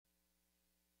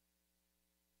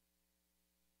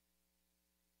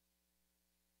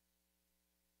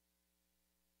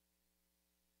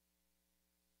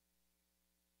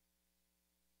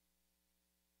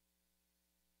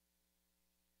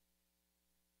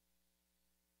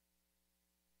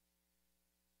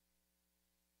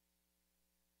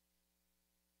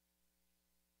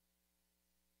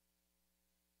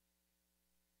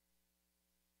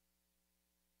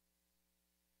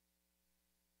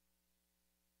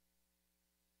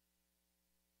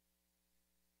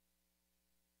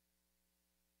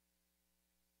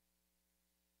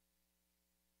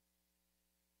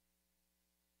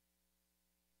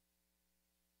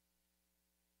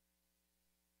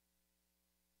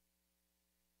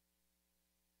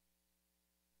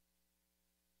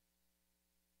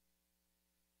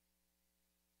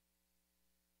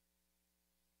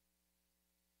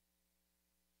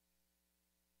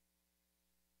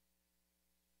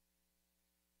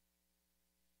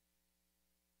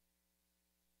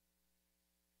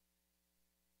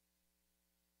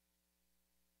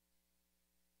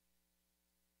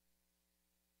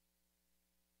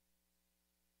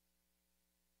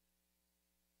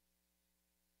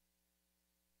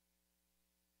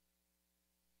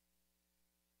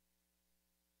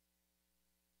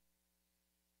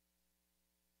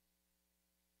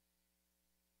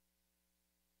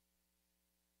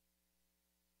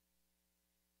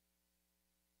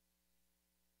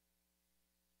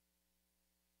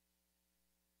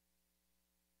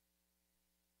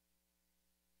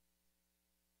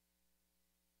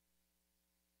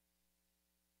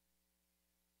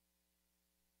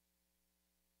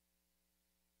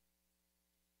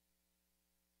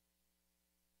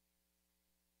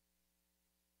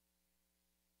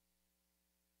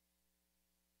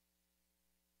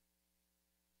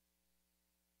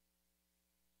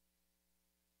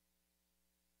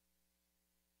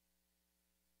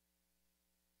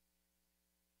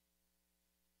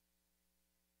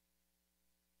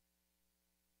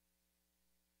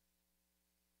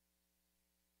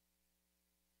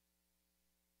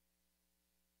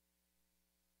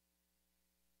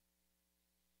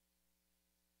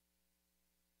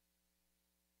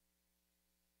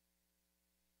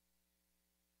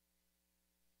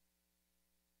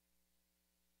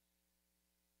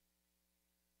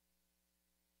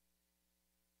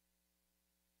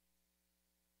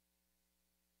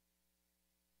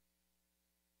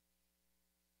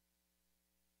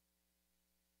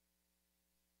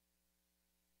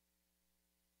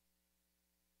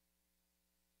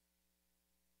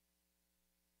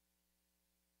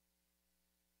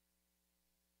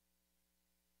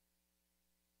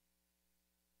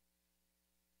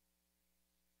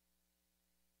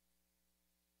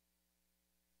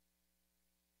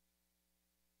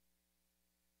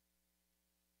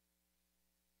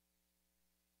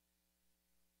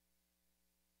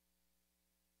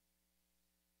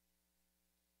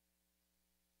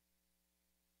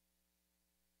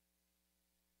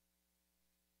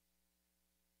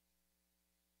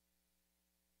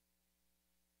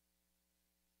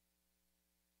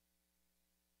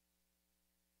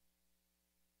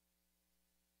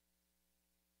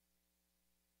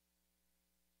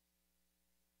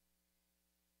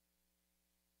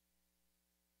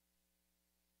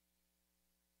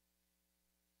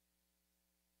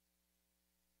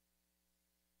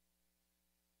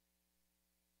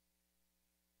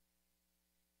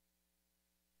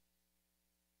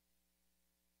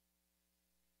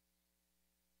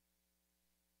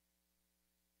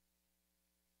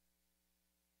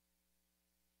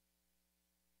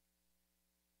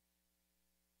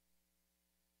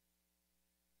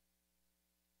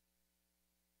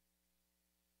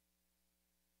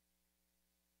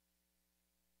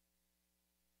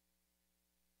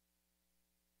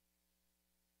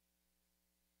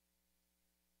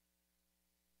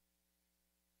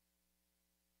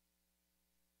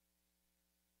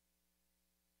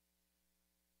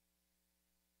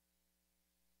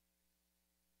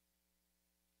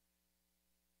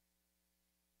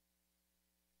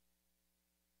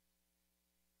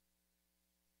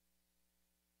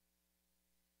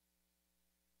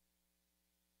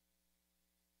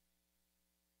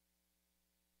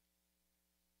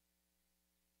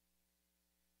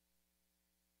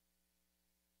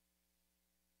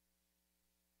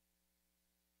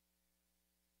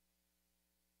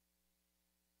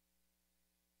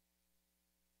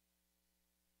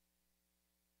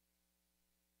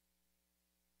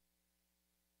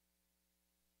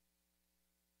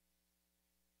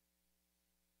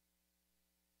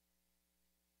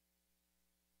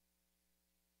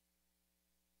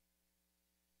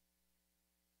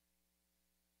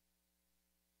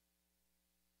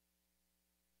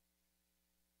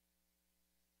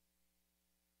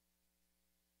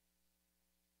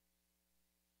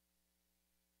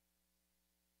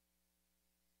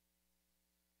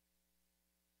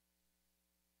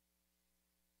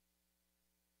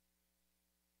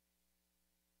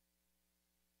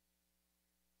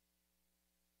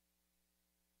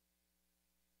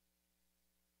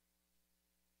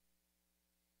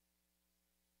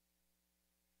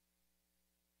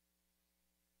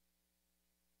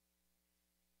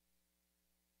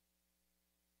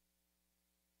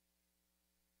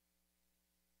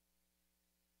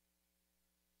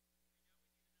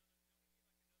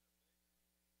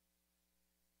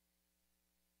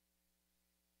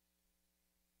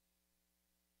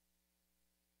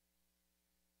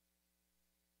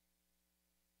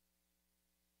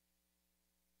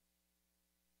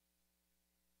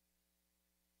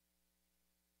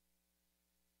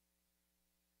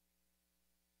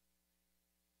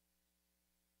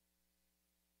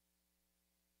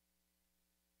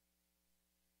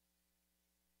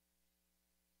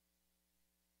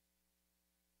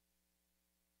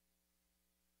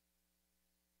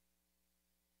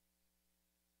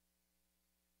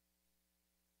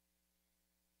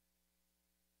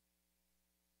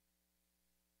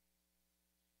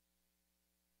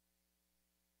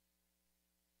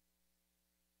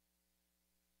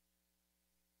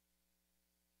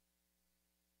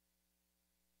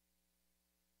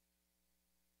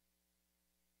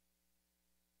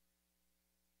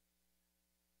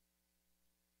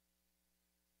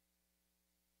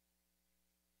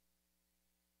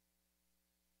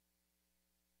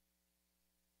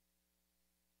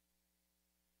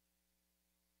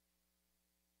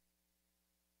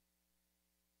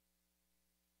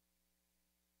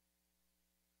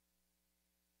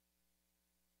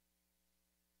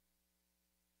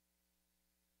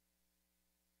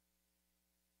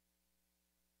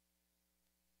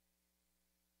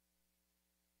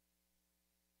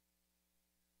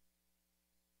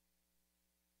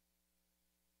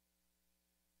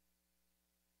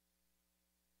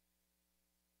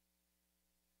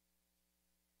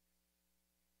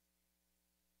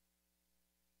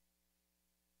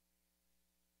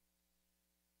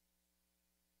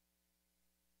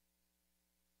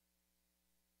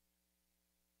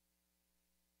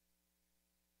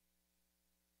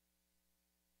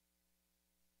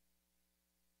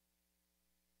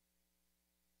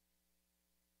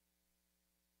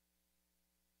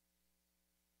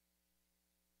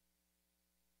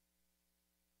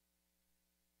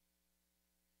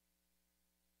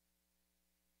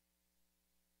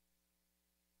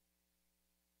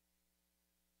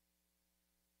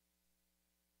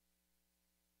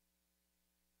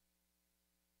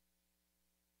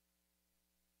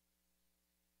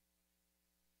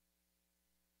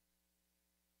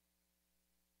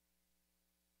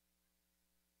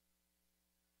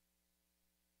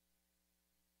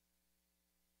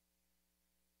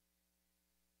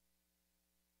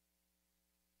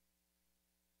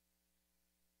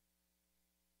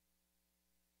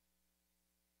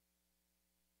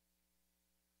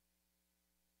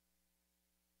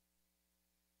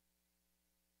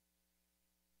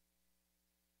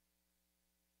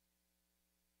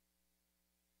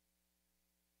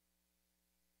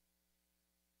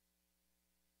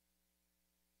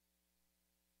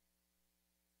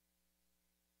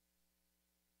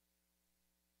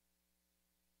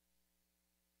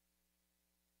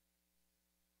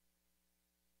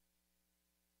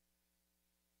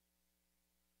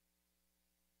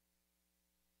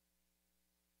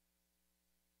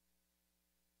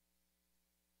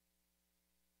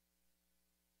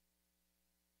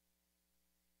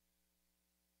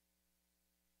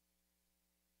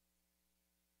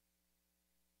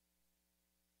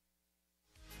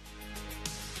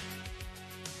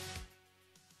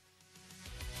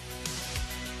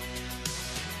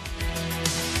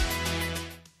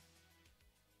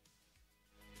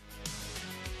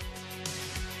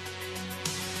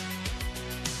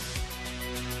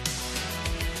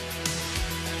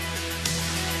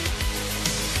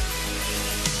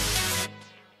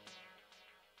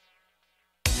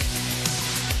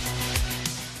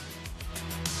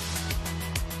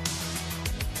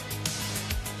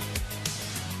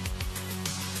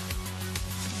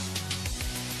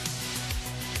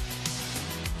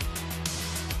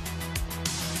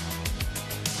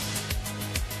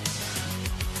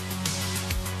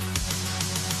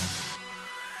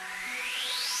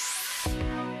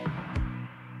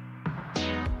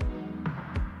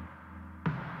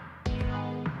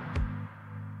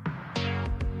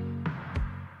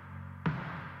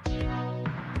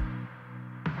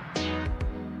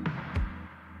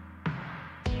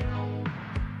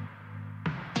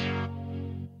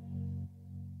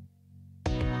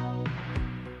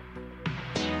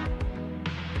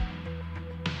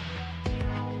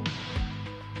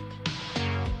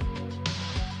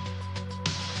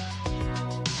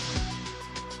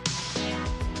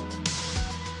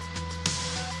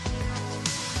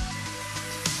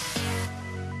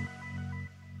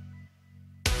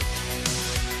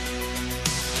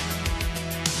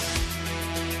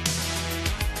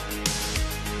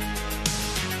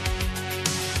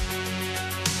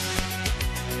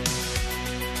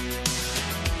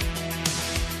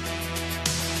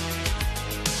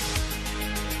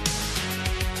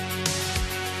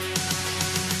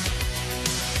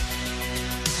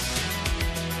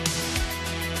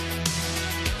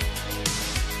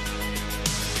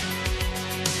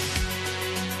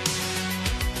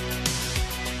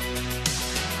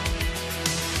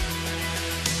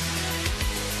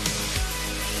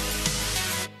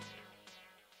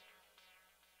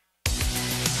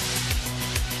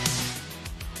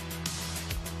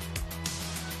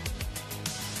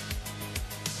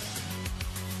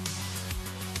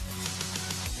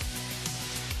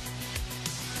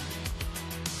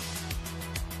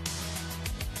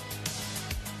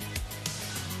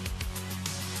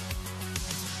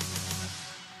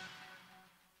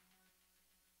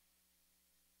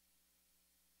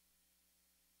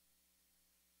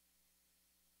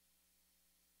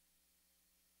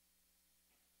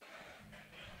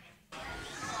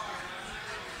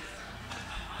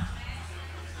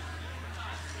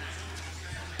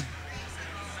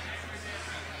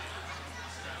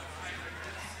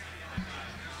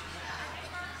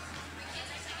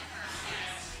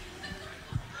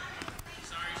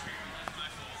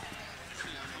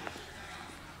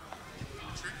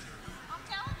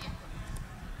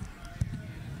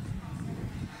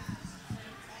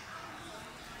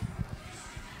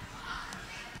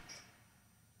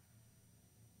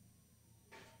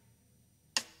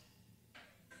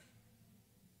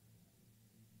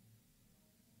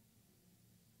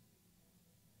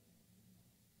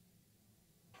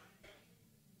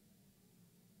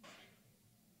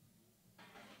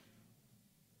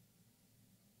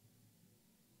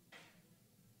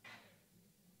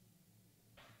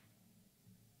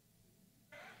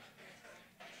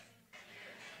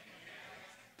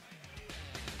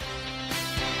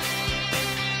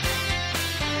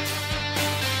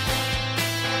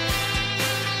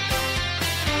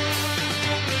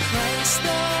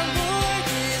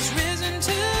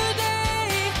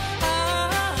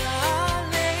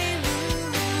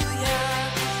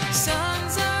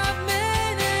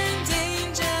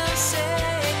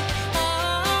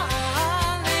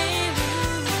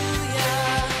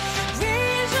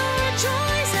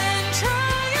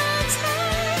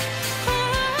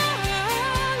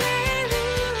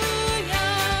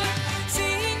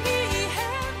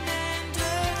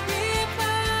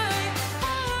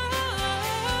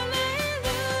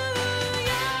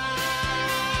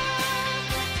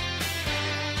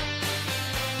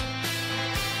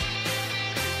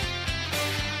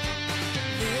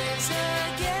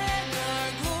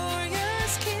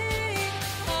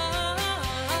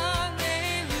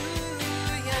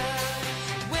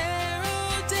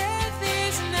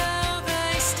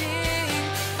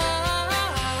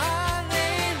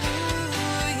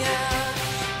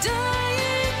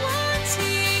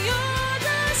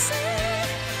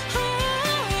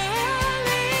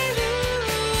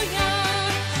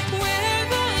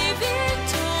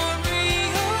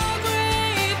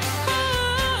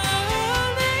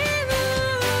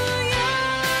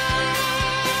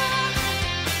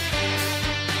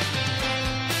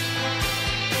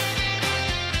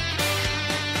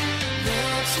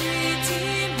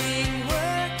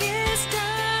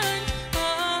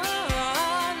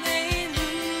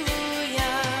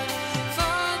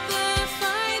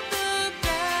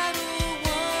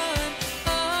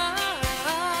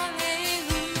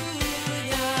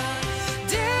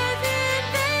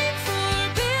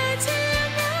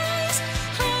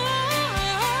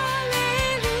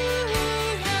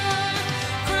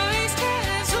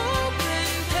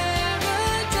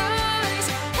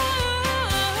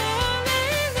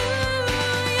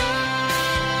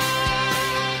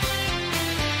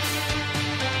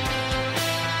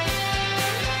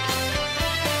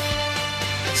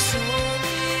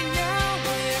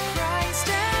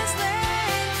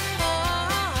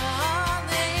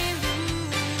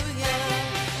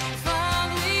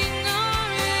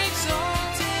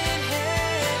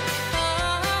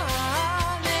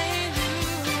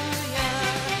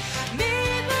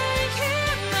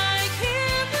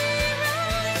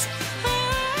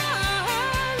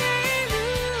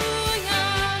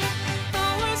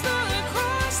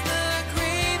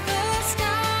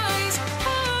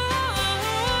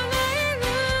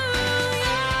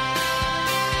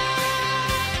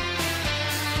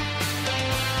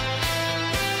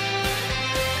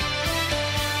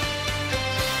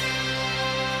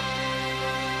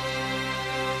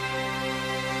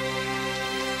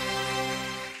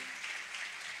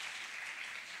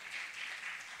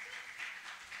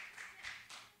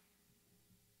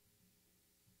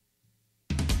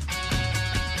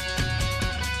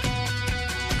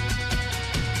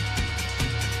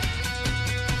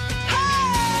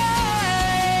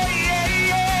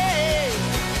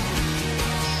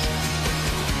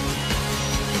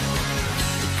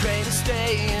darkest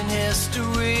day in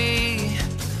history.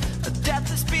 Death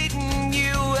has beaten,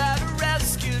 you have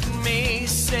rescued me.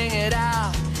 Sing it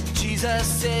out,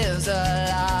 Jesus is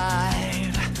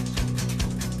alive.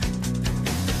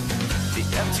 The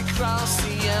empty cross,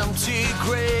 the empty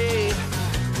grave,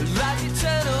 life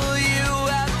eternal, you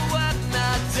have won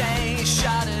that day.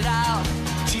 Shout it out,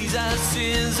 Jesus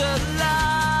is alive.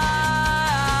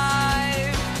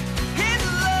 He's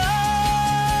alive.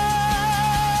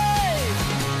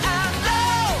 And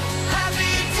oh,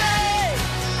 happy day,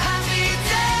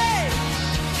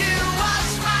 you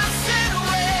wash my sin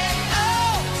away.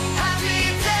 Oh, happy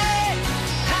day,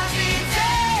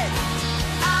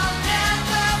 I'll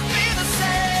never be the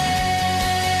same.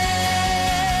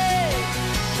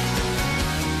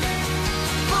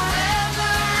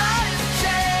 Forever I am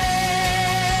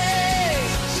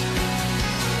changed.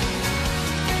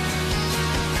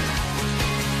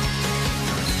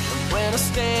 When I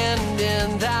stand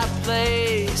in that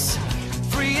place,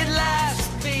 free at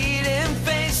last, meeting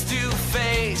face to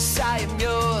face, I am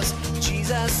yours,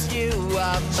 Jesus, you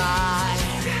are mine.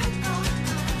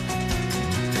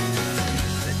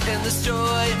 In this joy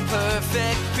and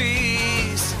perfect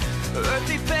peace,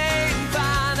 earthly pain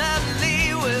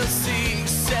finally will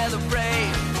cease.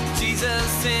 Celebrate,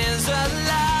 Jesus is alive.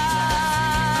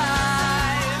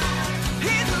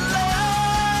 He's alive.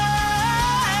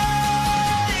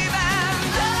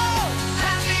 And oh,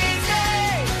 happy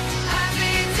day,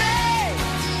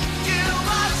 you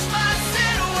wash my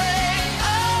sin away.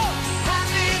 Oh,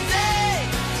 happy day,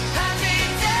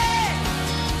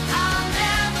 I'll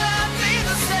never be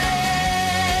the same.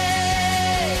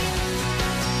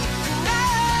 No,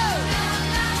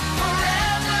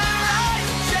 forever I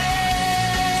am changed.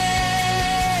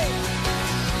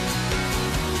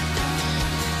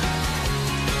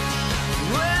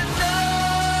 When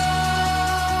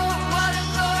what a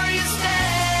glorious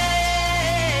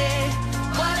day,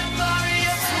 what a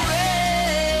glorious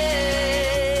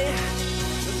way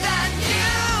that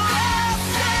you have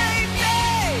saved me.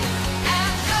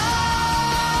 And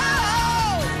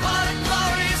oh, what a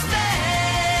glorious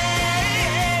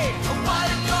day, what a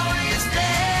glorious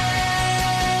day,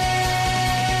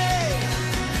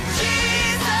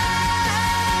 Jesus.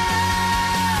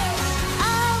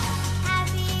 Oh,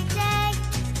 happy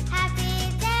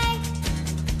day,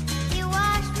 you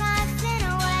wash my sin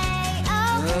away.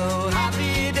 Oh,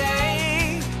 happy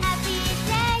day,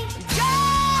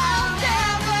 I'll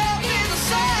never be the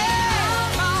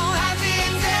same. Oh, happy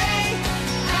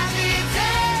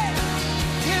day,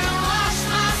 you wash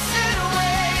my sin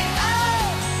away. Oh,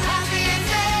 happy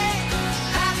day,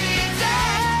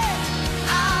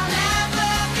 I'll never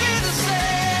be the same.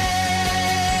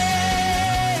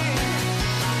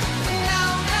 No,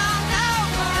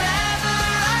 forever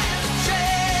I am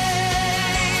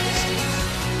changed.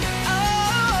 Oh,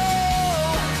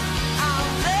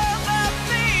 I'll never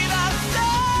be the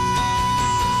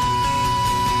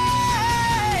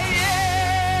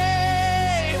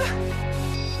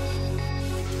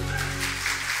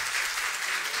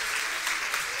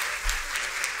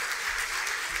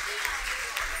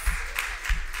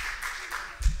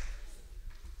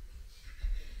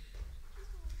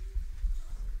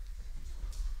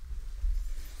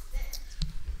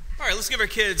All right, let's give our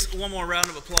kids one more round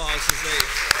of applause as they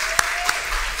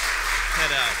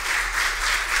head out.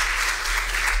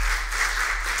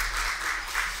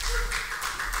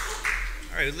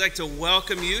 All right, we'd like to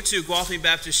welcome you to Gwathmey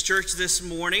Baptist Church this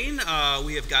morning.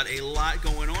 We have got a lot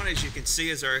going on, as you can see,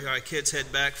 as our kids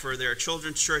head back for their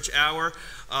children's church hour.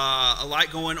 A lot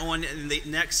going on in the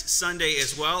next Sunday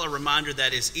as well. A reminder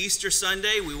that is Easter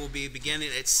Sunday. We will be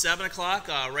beginning at 7 o'clock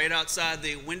right outside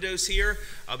the windows here.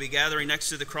 I'll be gathering next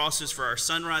to the crosses for our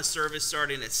sunrise service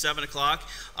starting at 7 o'clock.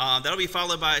 That'll be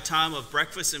followed by a time of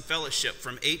breakfast and fellowship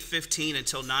from 8:15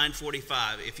 until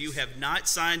 9:45. If you have not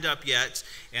signed up yet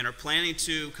and are planning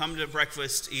to come to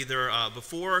breakfast either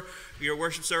before your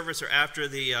worship service or after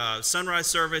the sunrise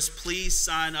service, please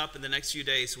sign up in the next few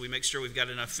days so we make sure we've got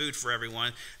enough food for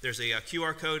everyone. There's a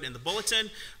QR code in the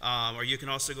bulletin, or you can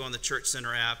also go on the Church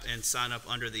Center app and sign up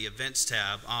under the events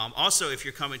tab. Also, if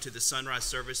you're coming to the sunrise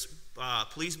service,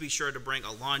 please be sure to bring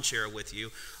a lawn chair with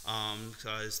you,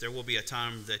 because there will be a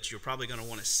time that you're probably going to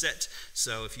want to sit.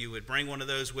 So if you would bring one of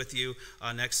those with you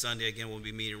next Sunday, again, we'll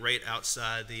be meeting right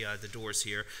outside the doors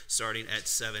here starting at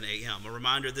 7 a.m. A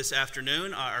reminder, this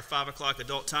afternoon, our 5 o'clock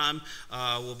adult time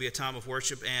will be a time of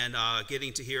worship and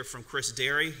getting to hear from Chris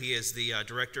Derry. He is the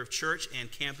Director of Church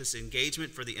and Campus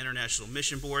Engagement for the International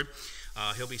Mission Board.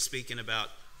 He'll be speaking about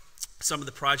some of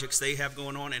the projects they have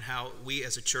going on and how we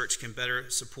as a church can better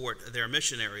support their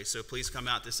missionaries. So please come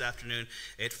out this afternoon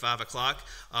at 5 o'clock.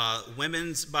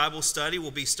 Women's Bible study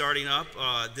will be starting up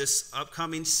this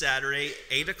upcoming Saturday,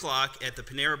 8 o'clock at the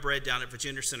Panera Bread down at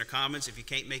Virginia Center Commons. If you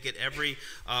can't make it every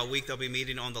week, they'll be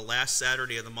meeting on the last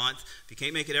Saturday of the month. If you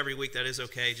can't make it every week, that is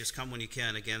okay. Just come when you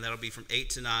can. Again, that'll be from 8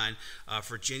 to 9,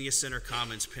 Virginia Center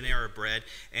Commons, Panera Bread.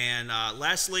 And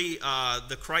lastly,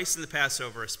 the Christ in the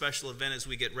Passover, a special event as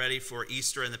we get ready for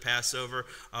Easter and the Passover.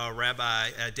 Rabbi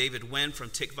David Wynn from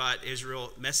Tikvat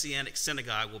Israel Messianic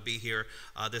Synagogue will be here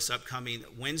this upcoming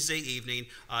Wednesday evening.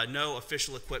 No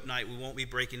official equipped night. We won't be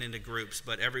breaking into groups,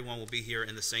 but everyone will be here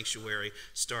in the sanctuary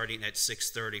starting at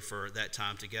 6:30 for that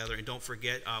time together. And don't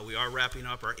forget, we are wrapping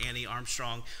up our Annie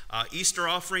Armstrong Easter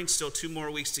offering. Still 2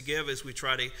 more weeks to give as we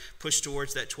try to push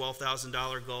towards that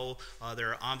 $12,000 goal.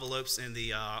 There are envelopes in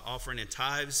the offering and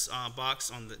tithes box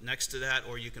on the next to that,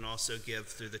 or you can also give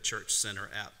through the Church Center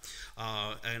app.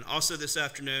 And also this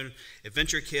afternoon,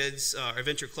 Adventure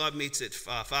Club meets at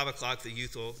 5 o'clock. The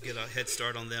youth will get a head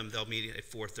start on them. They'll meet at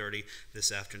 4:30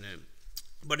 this afternoon.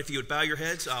 But if you would bow your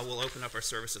heads, we'll open up our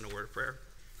service in a word of prayer.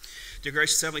 Dear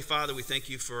gracious Heavenly Father, we thank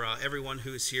you for everyone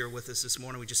who is here with us this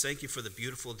morning. We just thank you for the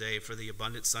beautiful day, for the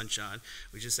abundant sunshine.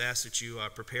 We just ask that you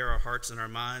prepare our hearts and our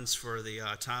minds for the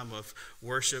time of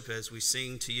worship as we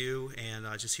sing to you, and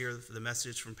just hear the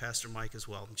message from Pastor Mike as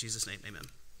well. In Jesus' name, amen.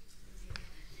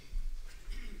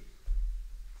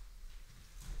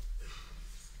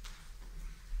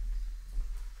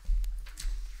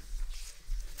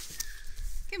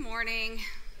 Good morning.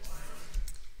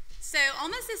 So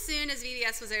almost as soon as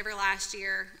VBS was over last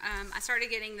year, I started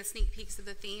getting the sneak peeks of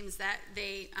the themes that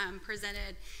they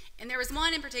presented. And there was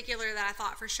one in particular that I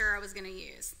thought for sure I was going to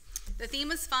use. The theme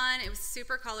was fun, it was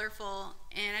super colorful,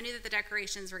 and I knew that the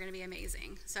decorations were going to be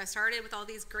amazing. So I started with all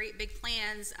these great big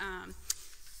plans,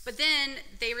 but then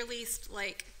they released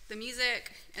like the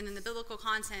music and then the biblical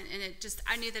content, and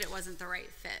I knew that it wasn't the right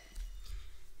fit.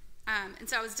 And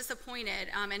so I was disappointed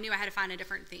and knew I had to find a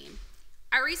different theme.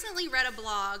 I recently read a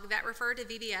blog that referred to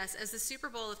VBS as the Super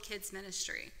Bowl of kids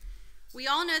ministry. We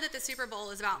all know that the Super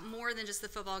Bowl is about more than just the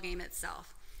football game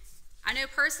itself. I know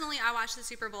personally I watch the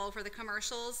Super Bowl for the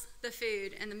commercials, the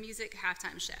food, and the music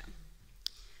halftime show.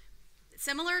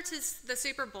 Similar to the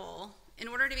Super Bowl, in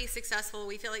order to be successful,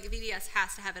 we feel like VBS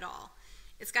has to have it all.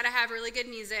 It's got to have really good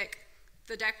music,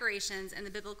 the decorations, and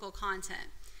the biblical content.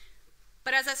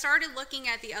 But as I started looking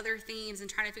at the other themes and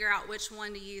trying to figure out which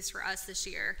one to use for us this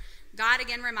year, God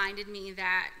again reminded me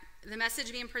that the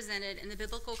message being presented and the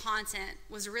biblical content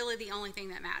was really the only thing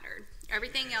that mattered.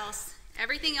 Everything else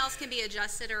can be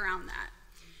adjusted around that.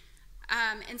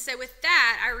 And so with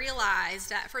that, I realized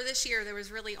that for this year, there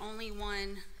was really only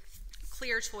one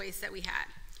clear choice that we had.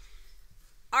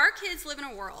 Our kids live in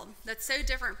a world that's so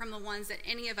different from the ones that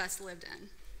any of us lived in.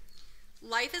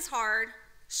 Life is hard.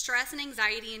 Stress and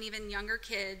anxiety in even younger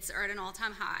kids are at an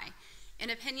all-time high, and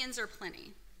opinions are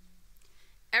plenty.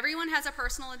 Everyone has a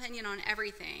personal opinion on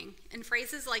everything, and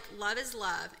phrases like love is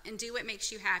love and do what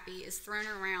makes you happy is thrown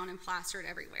around and plastered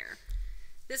everywhere.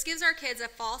 This gives our kids a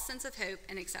false sense of hope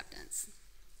and acceptance.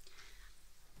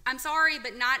 I'm sorry,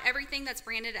 but not everything that's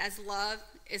branded as love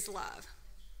is love.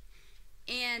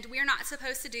 And we're not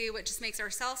supposed to do what just makes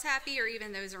ourselves happy or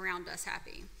even those around us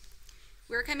happy.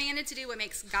 We're commanded to do what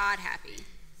makes God happy.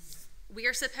 We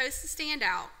are supposed to stand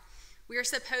out. We are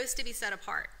supposed to be set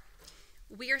apart.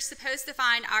 We are supposed to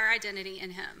find our identity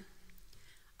in Him.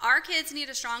 Our kids need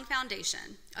a strong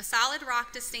foundation, a solid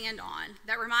rock to stand on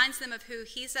that reminds them of who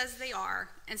He says they are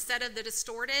instead of the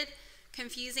distorted,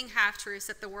 confusing half-truths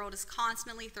that the world is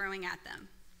constantly throwing at them.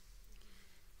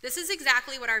 This is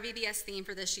exactly what our VBS theme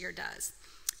for this year does.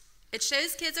 It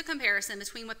shows kids a comparison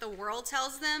between what the world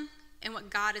tells them and what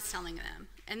God is telling them,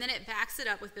 and then it backs it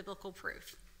up with biblical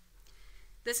proof.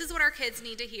 This is what our kids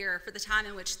need to hear for the time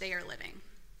in which they are living.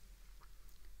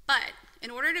 But in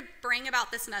order to bring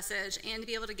about this message and to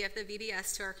be able to give the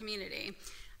VBS to our community,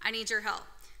 I need your help.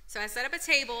 So I set up a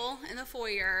table in the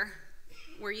foyer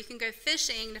where you can go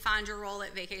fishing to find your role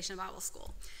at Vacation Bible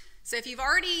School. So if you've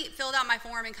already filled out my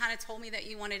form and kind of told me that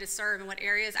you wanted to serve in what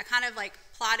areas, I kind of like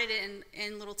plotted it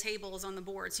in little tables on the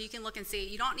board so you can look and see.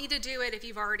 You don't need to do it if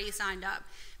you've already signed up.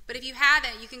 But if you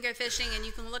haven't, you can go fishing and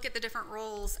you can look at the different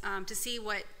roles to see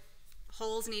what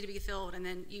holes need to be filled. And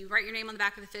then you write your name on the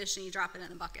back of the fish and you drop it in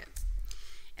the bucket.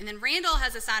 And then Randall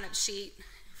has a sign-up sheet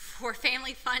for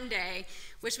Family Fun Day,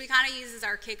 which we kind of use as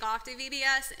our kickoff to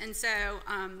VBS. And so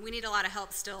we need a lot of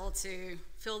help still to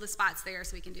fill the spots there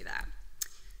so we can do that.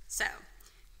 So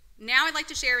now I'd like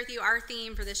to share with you our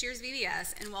theme for this year's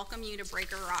VBS and welcome you to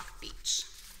Breaker Rock Beach.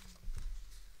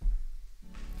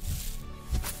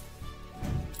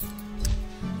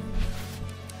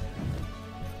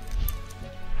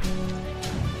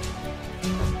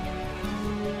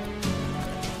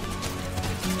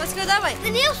 Let's go that way.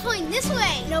 The nail's pointing this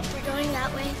way. Nope, we're going that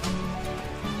way.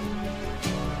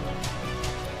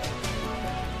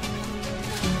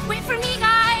 Wait for me,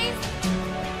 guys.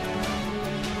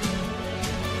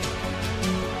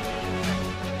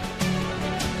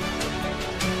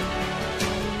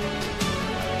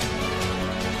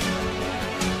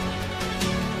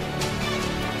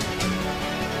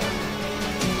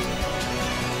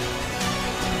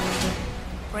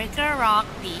 Breaker Rock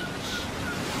Beach.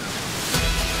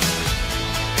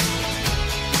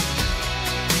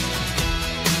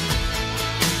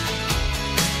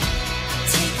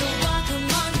 Take a walk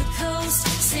along the coast,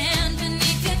 sand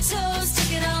beneath your toes,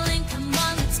 take it all in, come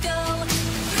on, let's go.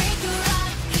 Breaker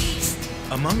Rock Beach.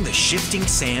 Among the shifting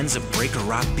sands of Breaker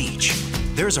Rock Beach,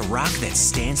 there's a rock that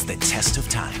stands the test of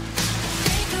time.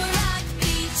 Breaker Rock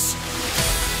Beach.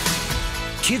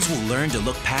 Kids will learn to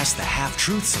look past the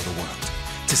half-truths of the world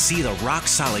to see the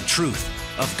rock-solid truth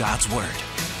of God's Word.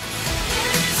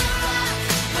 There is a rock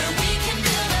where we can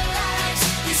build our lives.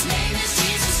 His name is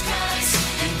Jesus Christ,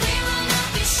 and we will not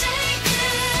be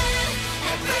shaken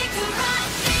at Breaker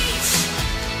Rock Beach.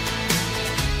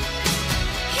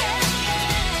 Yeah,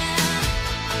 yeah.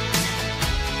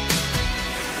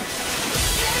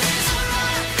 There is a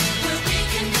rock where we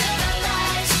can build our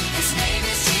lives. His name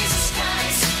is Jesus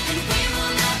Christ, and we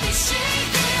will not be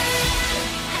shaken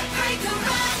at Breaker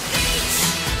Rock Beach.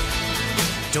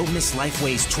 Don't miss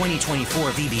Lifeway's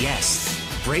 2024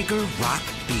 VBS, Breaker Rock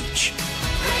Beach.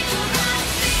 Breaker Rock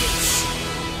Beach.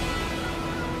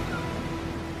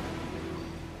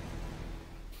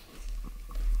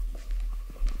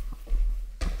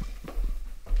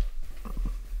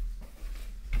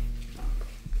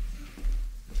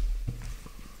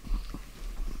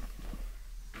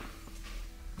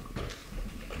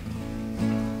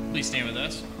 Please stand with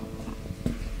us.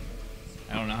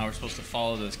 I don't know how we're supposed to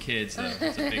follow those kids, though.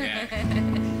 It's a big act.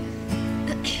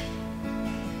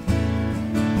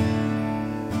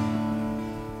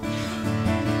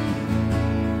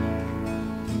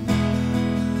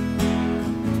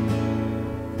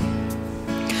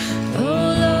 Oh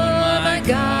Lord my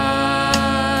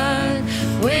God,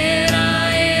 when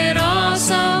I in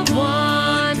awesome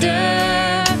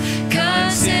wonder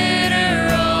consider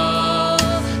all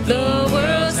the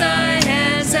worlds thy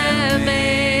hands have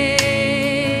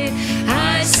made,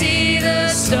 I see the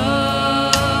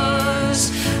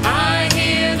stars, I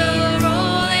hear the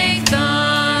rolling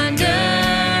thunder,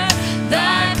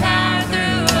 thy power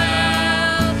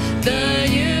throughout the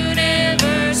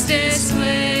universe displayed.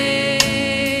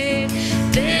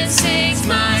 Then sings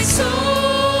my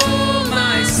soul,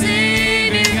 my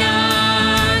Savior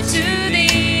God, to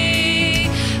thee.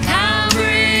 How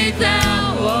great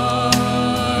thou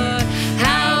art,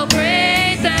 how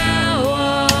great thou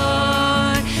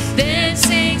art. Then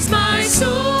sings my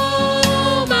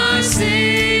soul, my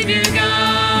Savior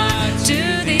God,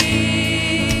 to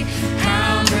thee.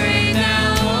 How great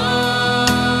thou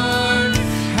art,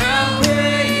 how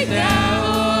great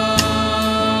thou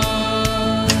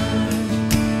art.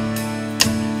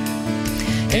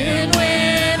 And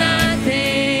when I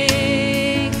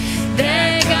think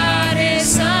that God His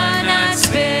Son not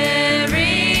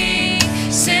sparing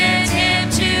sent Him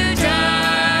to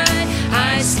die,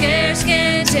 I scarce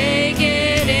can take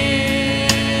it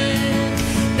in.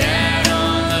 That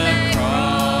on the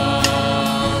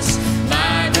cross,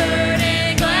 my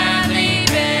burden gladly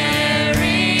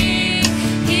bearing,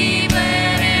 He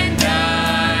bled and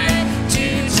died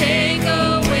to take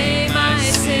away my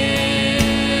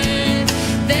sin.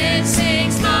 Then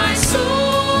sings my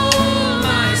soul,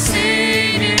 my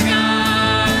Savior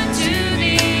God, to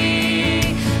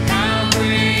thee. How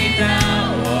great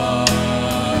thou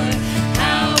art,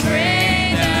 how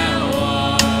great thou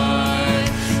art.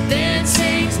 Then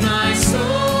sings my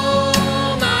soul,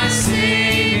 my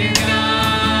Savior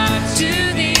God,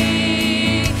 to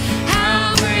thee.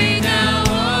 How great thou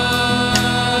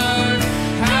art,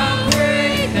 how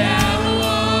great thou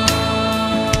art.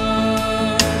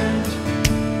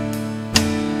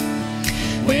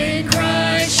 When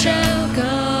Christ shall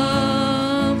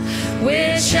come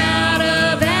with shout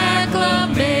of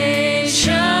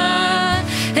acclamation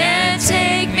and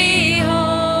take me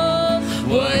home,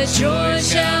 what joy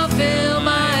shall fill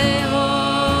my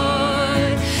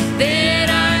heart. Then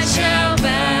I shall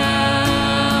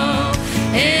bow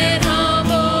in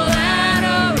humble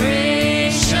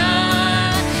adoration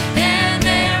and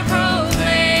there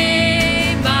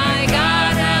proclaim, my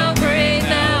God, how great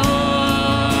thou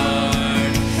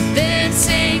art. Then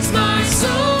sings my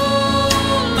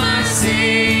soul, my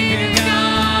Savior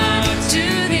God,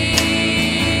 to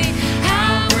thee.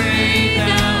 How great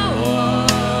thou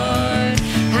art,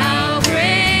 how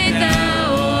great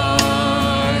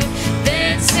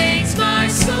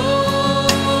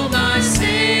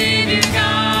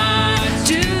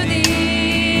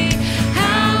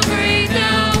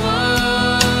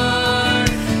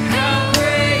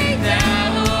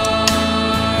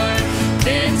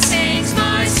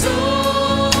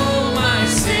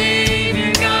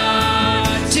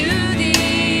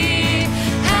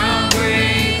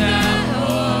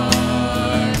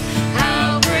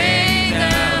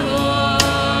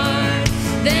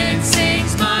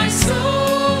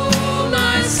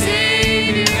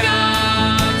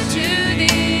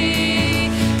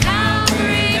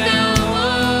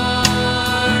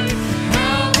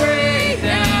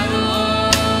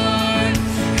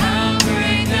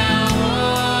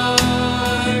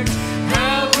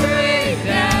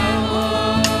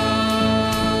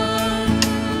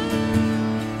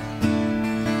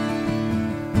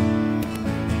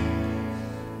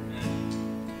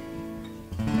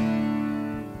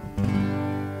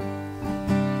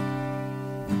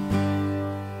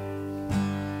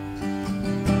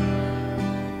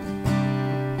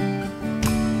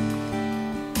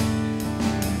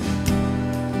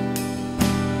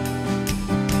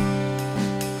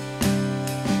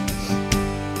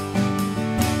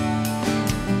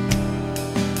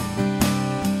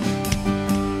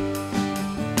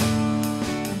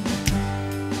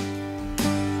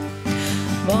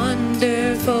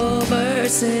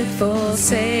merciful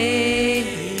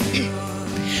Savior,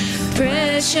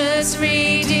 precious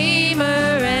Redeemer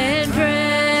and friend.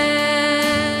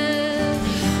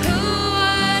 Who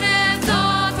would have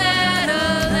thought that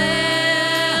a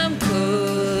lamb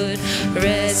could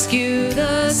rescue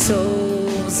the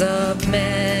souls of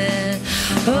men?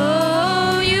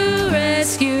 Oh, you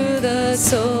rescue the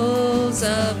souls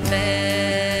of men.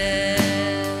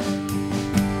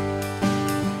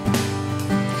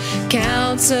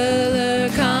 Counselor,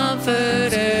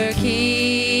 Comforter,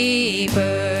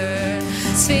 Keeper,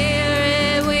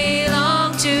 Spirit we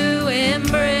long to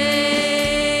embrace.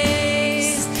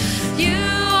 You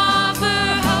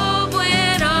offer hope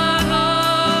when our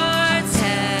hearts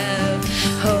have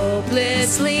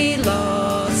hopelessly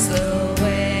lost the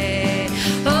way.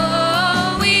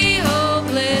 Oh, we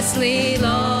hopelessly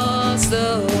lost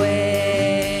the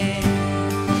way.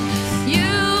 You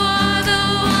are the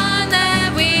one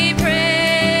that we praise.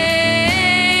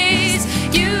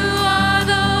 You are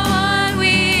the one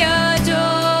we adore.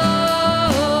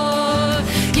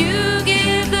 You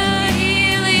give the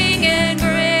healing and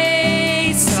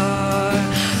grace our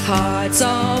hearts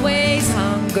always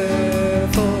hunger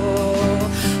for.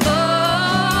 Oh,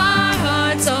 our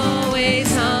hearts always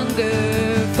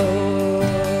hunger for.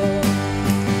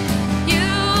 You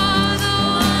are the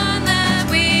one that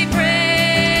we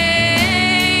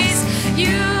praise.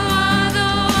 You are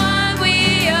the one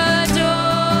we adore.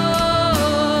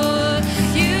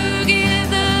 You give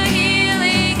the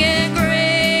healing and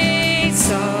grace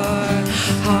our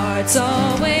hearts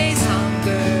always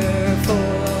hunger for.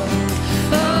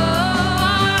 Oh,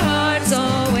 our hearts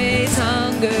always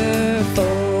hunger for.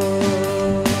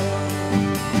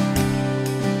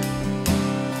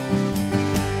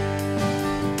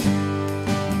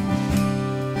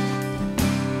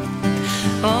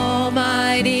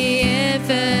 Almighty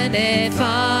infinite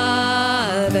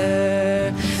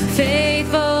Father,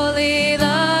 faithfully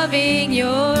loving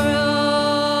your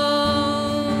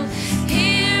own.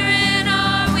 Here in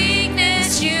our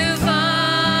weakness you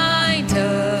find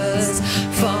us,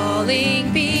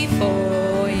 falling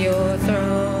before your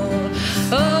throne.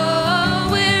 Oh,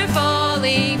 we're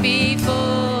falling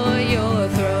before your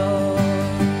throne.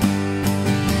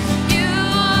 You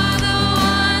are the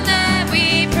one that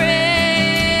we praise.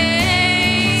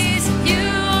 You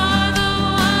are the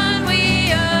one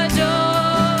we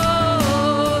adore.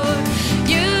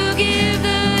 You give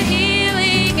the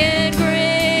healing and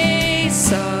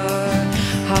grace our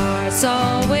hearts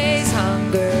always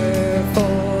hunger for.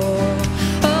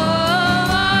 Oh,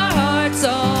 our hearts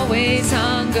always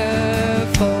hunger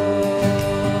for.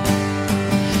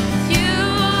 You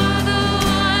are the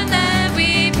one that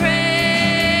we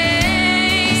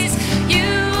praise.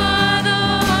 You are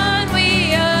the one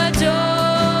we adore.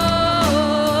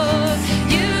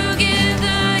 You give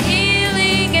the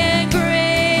healing and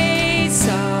grace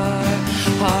our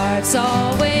hearts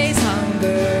always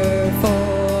hunger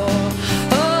for.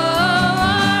 Oh,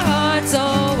 our hearts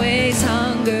always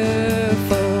hunger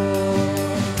for.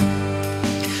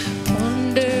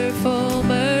 Wonderful,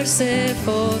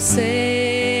 merciful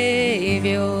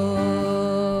Savior.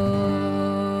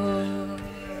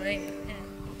 Amen.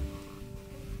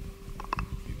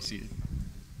 You be seated.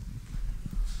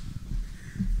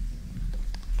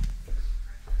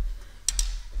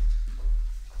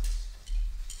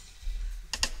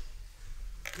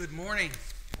 Good morning.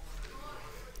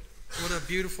 What a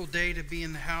beautiful day to be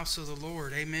in the house of the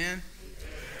Lord. Amen.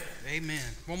 Amen.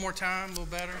 One more time, a little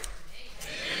better.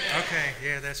 Okay,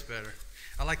 yeah, that's better.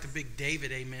 I like the big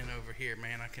David amen over here,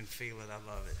 man. I can feel it. I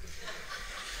love it.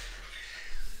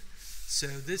 So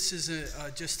this is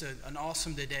just an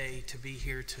awesome day to be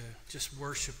here to just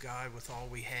worship God with all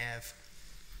we have.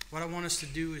 What I want us to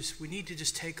do is we need to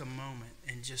just take a moment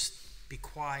and just be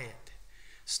quiet.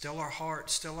 Still our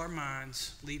hearts, still our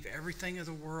minds, leave everything of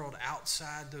the world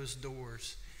outside those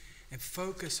doors and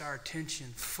focus our attention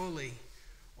fully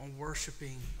on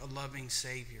worshiping a loving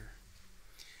Savior.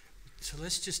 So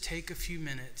let's just take a few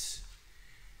minutes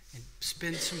and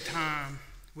spend some time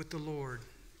with the Lord.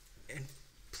 And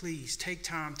please take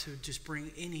time to just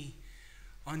bring any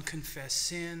unconfessed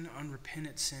sin,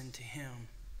 unrepentant sin to Him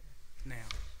now.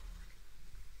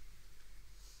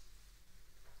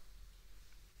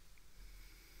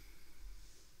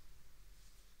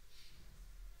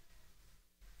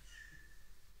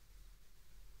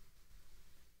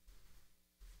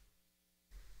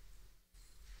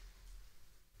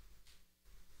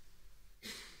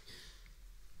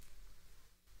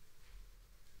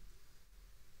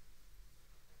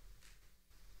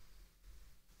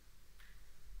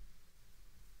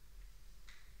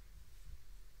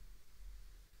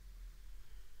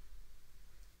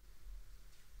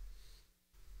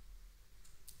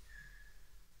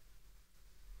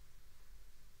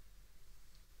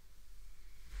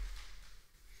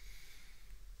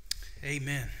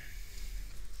 Amen.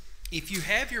 If you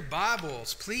have your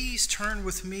Bibles, please turn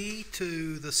with me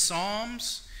to the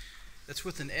Psalms. That's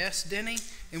with an S, Denny.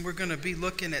 And we're going to be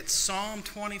looking at Psalm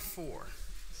 24.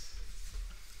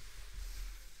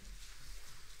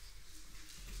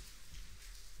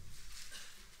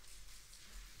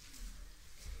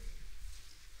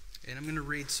 And I'm going to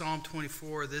read Psalm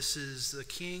 24. This is the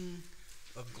King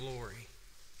of Glory.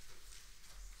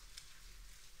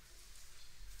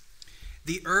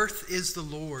 The earth is the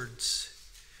Lord's,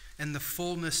 and the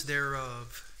fullness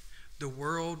thereof, the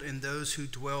world and those who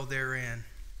dwell therein.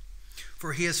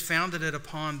 For he has founded it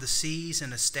upon the seas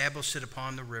and established it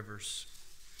upon the rivers.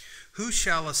 Who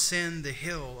shall ascend the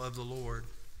hill of the Lord?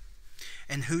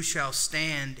 And who shall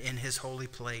stand in his holy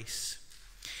place?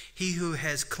 He who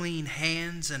has clean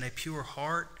hands and a pure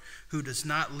heart, who does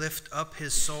not lift up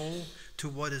his soul to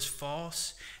what is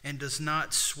false, and does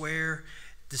not swear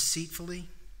deceitfully,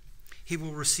 he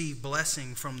will receive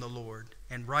blessing from the Lord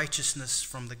and righteousness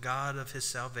from the God of his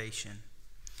salvation.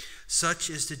 Such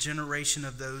is the generation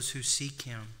of those who seek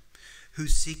him, who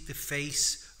seek the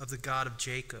face of the God of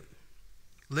Jacob.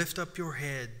 Lift up your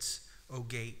heads, O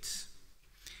gates,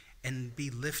 and be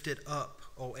lifted up,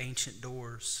 O ancient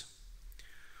doors,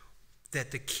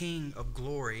 that the King of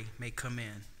glory may come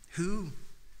in. Who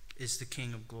is the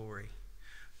King of glory?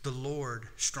 The Lord,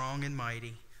 strong and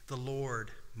mighty, the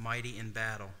Lord, mighty in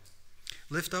battle.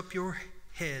 Lift up your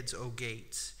heads, O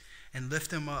gates, and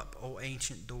lift them up, O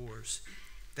ancient doors,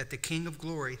 that the King of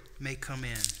glory may come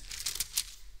in.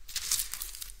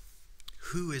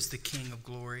 Who is the King of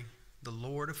glory? The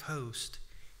Lord of hosts.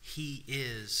 He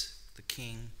is the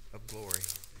King of glory.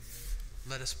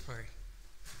 Let us pray.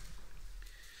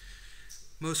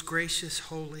 Most gracious,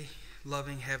 holy,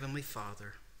 loving Heavenly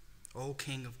Father, O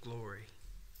King of glory,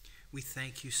 we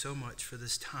thank you so much for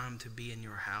this time to be in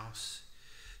your house,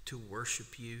 to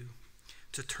worship you,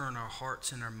 to turn our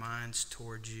hearts and our minds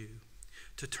towards you,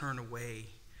 to turn away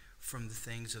from the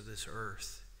things of this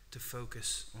earth, to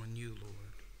focus on you,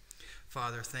 Lord.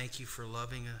 Father, thank you for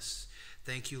loving us.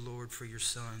 Thank you, Lord, for your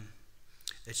Son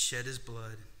that shed his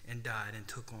blood and died and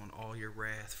took on all your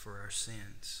wrath for our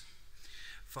sins.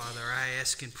 Father, I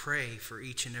ask and pray for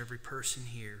each and every person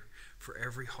here, for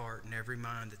every heart and every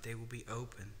mind, that they will be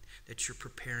open, that you're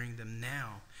preparing them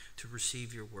now to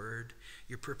receive your word.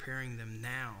 You're preparing them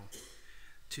now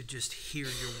to just hear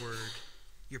your word.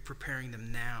 You're preparing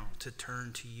them now to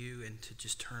turn to you and to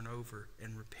just turn over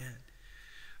and repent.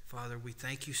 Father, we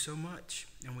thank you so much,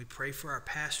 and we pray for our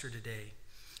pastor today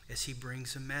as he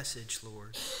brings a message,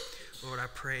 Lord. Lord, I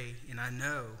pray, and I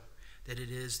know that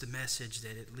it is the message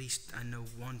that at least I know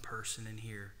one person in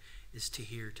here is to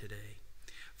hear today.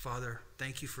 Father,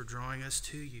 thank you for drawing us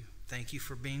to you. Thank you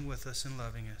for being with us and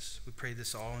loving us. We pray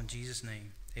this all in Jesus'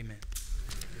 name. Amen.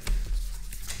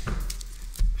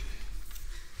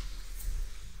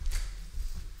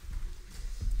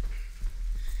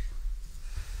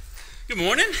 Good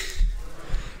morning.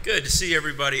 Good to see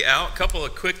everybody out. A couple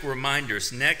of quick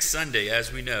reminders. Next Sunday,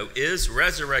 as we know, is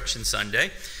Resurrection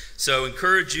Sunday. So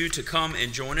encourage you to come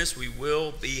and join us. We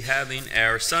will be having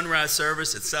our sunrise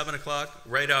service at 7 o'clock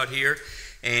right out here.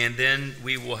 And then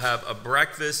we will have a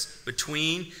breakfast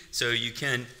between, so you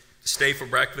can stay for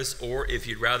breakfast, or if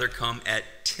you'd rather come at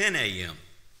 10 a.m.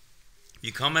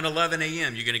 You come at 11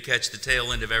 a.m., you're going to catch the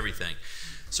tail end of everything.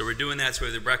 So we're doing that, so we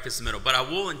have the breakfast in the middle. But I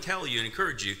will tell you and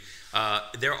encourage you,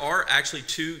 there are actually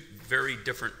two very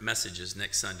different messages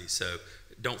next Sunday. So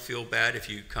don't feel bad if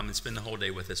you come and spend the whole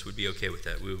day with us. We'd be okay with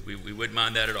that. We wouldn't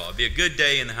mind that at all. It'd be a good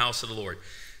day in the house of the Lord.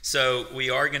 So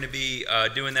we are going to be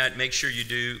doing that. Make sure you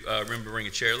do remember to bring a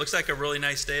chair. It looks like a really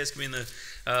nice day. It's going to be in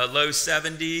the low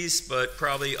 70s, but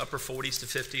probably upper 40s to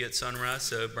 50 at sunrise.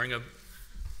 So bring a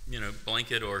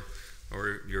blanket or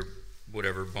your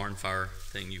whatever barn fire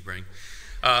thing you bring.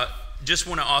 Just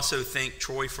want to also thank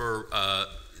Troy for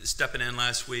stepping in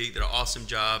last week. Did an awesome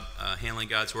job handling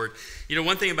God's word.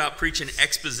 One thing about preaching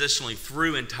expositionally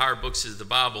through entire books of the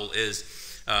Bible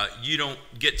is you don't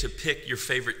get to pick your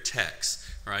favorite text.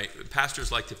 Right?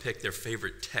 Pastors like to pick their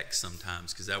favorite text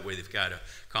sometimes because that way they've got a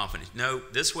confidence. No,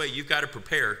 this way you've got to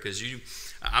prepare, because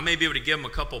I may be able to give them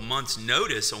a couple months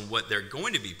notice on what they're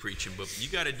going to be preaching, but you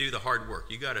got to do the hard work.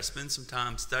 You got to spend some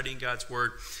time studying God's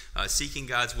word, seeking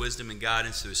God's wisdom and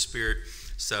guidance through His Spirit.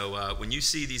 So when you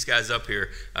see these guys up here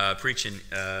preaching,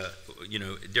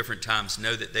 different times,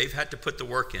 know that they've had to put the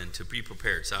work in to be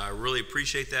prepared. So I really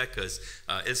appreciate that, because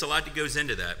it's a lot that goes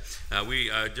into that. We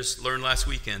just learned last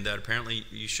weekend that apparently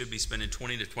you should be spending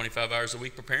 20 to 25 hours a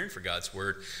week preparing for God's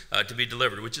word to be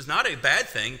delivered, which is not a bad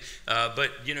thing. But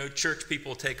church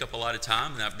people take up a lot of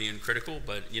time, not being critical,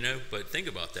 but think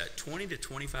about that, 20 to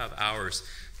 25 hours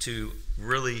to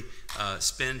really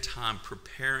spend time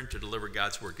preparing to deliver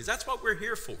God's word, because that's what we're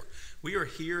here for. We are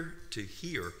here to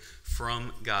hear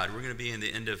from God. We're going to be in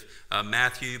the end of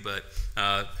Matthew, but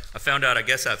I found out, I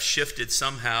guess I've shifted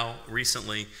somehow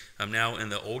recently. I'm now in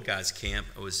the old guys camp.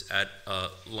 I was at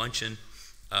luncheon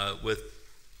with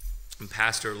a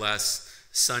pastor last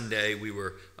Sunday.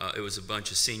 It was a bunch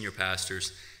of senior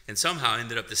pastors, and somehow I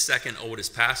ended up the second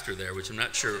oldest pastor there, which I'm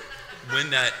not sure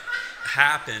when that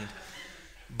happened.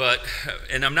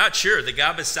 And I'm not sure. The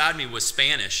guy beside me was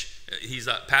Spanish. He's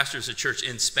pastors a church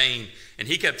in Spain, and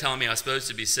he kept telling me I was supposed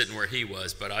to be sitting where he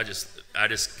was, but I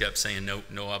just kept saying no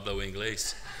hablo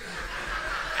inglés.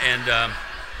 And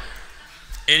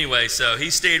anyway, so he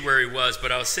stayed where he was,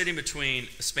 but I was sitting between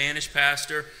a Spanish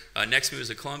pastor. Next to me was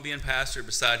a Colombian pastor.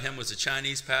 Beside him was a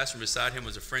Chinese pastor. Beside him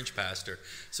was a French pastor.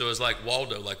 So it was like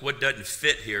Waldo, like what doesn't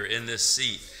fit here in this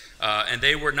seat? And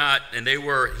they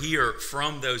were here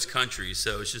from those countries.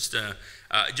 So it's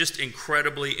just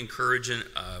incredibly encouraging.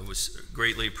 Was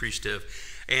greatly appreciative.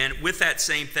 And with that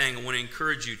same thing, I want to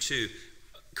encourage you to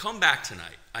come back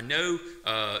tonight. I know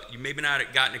you maybe not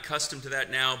have gotten accustomed to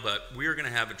that now, but we are going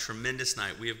to have a tremendous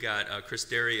night. We have got Chris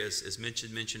Derry, as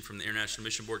mentioned from the International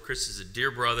Mission Board. Chris is a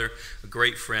dear brother, a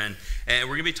great friend, and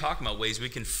we're going to be talking about ways we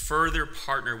can further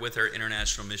partner with our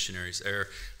international missionaries. There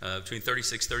are between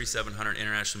 3,700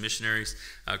 international missionaries.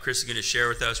 Chris is going to share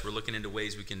with us. We're looking into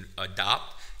ways we can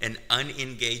adopt an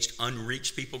unengaged,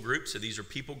 unreached people group. So these are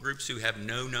people groups who have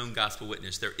no known gospel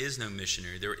witness. There is no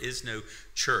missionary. There is no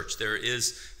church. There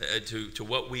is, to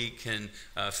what we can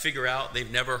figure out,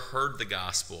 they've never heard the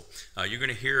gospel. You're going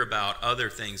to hear about other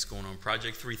things going on.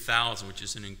 Project 3000, which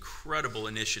is an incredible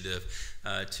initiative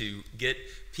to get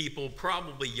people,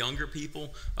 probably younger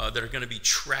people, that are going to be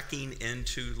trekking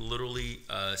into literally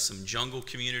some jungle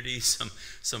communities,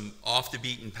 some off the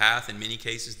beaten path. In many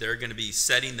cases, they're going to be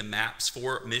setting the maps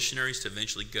for missionaries to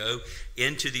eventually go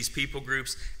into these people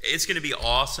groups. It's going to be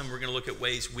awesome. We're going to look at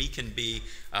ways we can be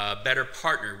better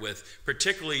partner with,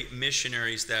 particularly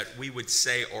missionaries that we would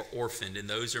say are orphaned, and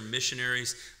those are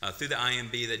missionaries through the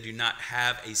IMB that do not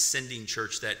have a sending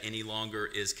church that any longer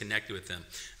is connected with them.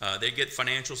 They get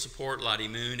financial support. Lottie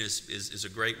Moon is a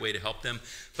great way to help them,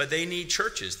 but they need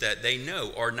churches that they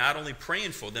know are not only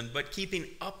praying for them, but keeping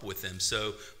up with them.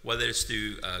 So whether it's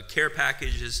through care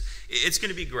packages, it's going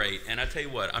to be great. And I tell you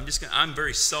what, I'm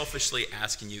very selfishly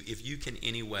asking you, if you can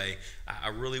anyway, I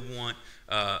really want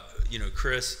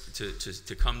Chris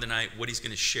to come tonight. What he's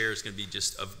going to share is going to be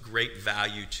just of great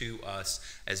value to us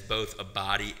as both a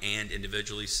body and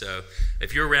individually. So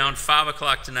if you're around 5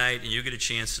 o'clock tonight and you get a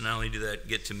chance to not only do that,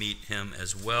 get to meet him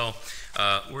as well.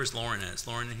 Where's Lauren at? Is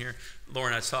Lauren in here?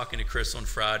 Lauren, I was talking to Chris on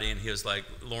Friday, and he was like,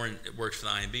 Lauren works for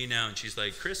the IMB now, and she's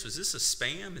like, Chris, was this a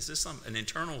spam? Is this an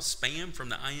internal spam from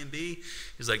the IMB?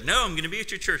 He's like, no, I'm going to be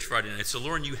at your church Friday night. So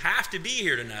Lauren, you have to be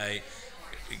here tonight,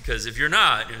 because if you're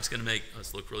not, it's going to make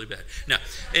us look really bad. No,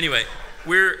 anyway,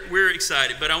 we're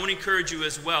excited, but I want to encourage you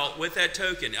as well. With that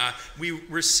token,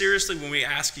 we're seriously, when we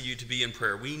ask you to be in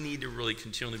prayer, we need to really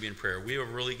continually be in prayer. We are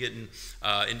really getting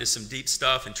into some deep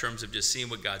stuff in terms of just seeing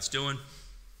what God's doing.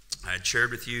 I had shared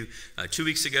with you 2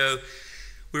 weeks ago.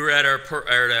 We were at our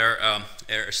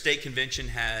state convention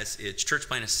has its church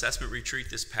plan assessment retreat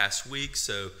this past week.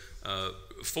 So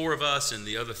 4 of us and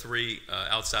the other 3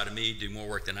 outside of me do more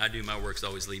work than I do. My work's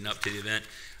always leading up to the event.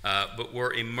 But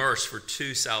we're immersed for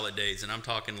 2 solid days, and I'm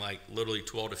talking like literally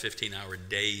 12 to 15-hour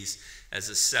days as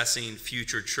assessing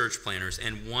future church planners.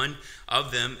 And one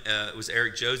of them was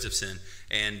Eric Josephson,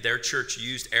 and their church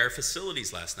used our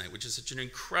facilities last night, which is such an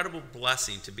incredible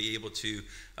blessing to be able to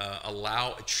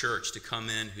allow a church to come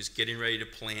in who's getting ready to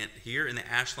plant here in the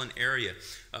Ashland area,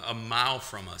 a mile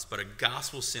from us, but a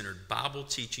gospel-centered,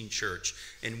 Bible-teaching church.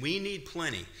 And we need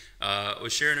plenty. I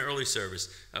was sharing an early service.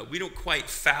 We don't quite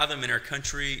fathom in our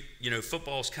country,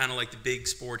 football is kind of like the big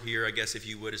sport here, I guess, if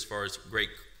you would, as far as great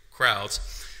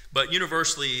crowds. But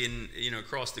universally and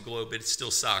across the globe, it's still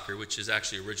soccer, which is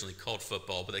actually originally called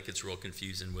football, but that gets real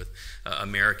confusing with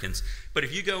Americans. But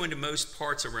if you go into most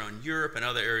parts around Europe and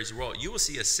other areas of the world, you will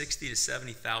see a 60 to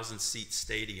 70,000 seat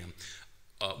stadium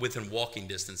within walking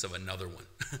distance of another one.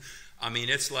 I mean,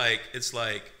 it's like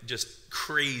just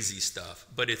crazy stuff,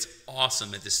 but it's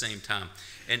awesome at the same time.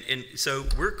 And so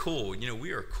we're cool.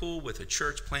 We are cool with a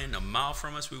church planting a mile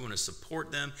from us. We want to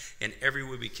support them in every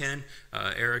way we can.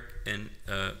 Eric and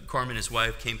Carmen, his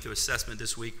wife, came through assessment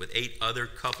this week with 8 other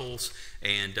couples.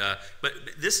 But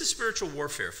this is spiritual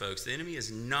warfare, folks. The enemy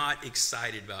is not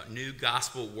excited about new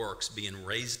gospel works being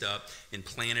raised up and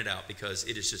planted out, because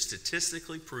it is just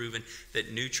statistically proven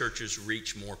that new churches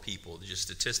reach more people. Just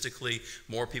statistically, hopefully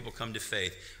more people come to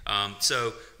faith.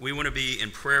 So we want to be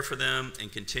in prayer for them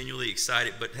and continually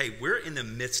excited. But hey, we're in the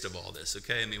midst of all this,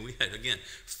 okay? I mean, we had, again,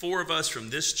 4 of us from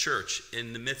this church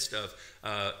in the midst of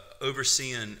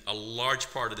overseeing a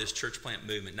large part of this church plant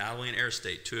movement, not only in Air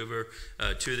State. 2 of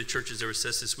the churches that were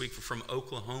assessed this week were from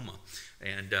Oklahoma.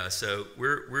 And so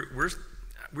we're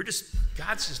just,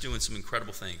 God's just doing some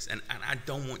incredible things. And I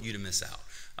don't want you to miss out.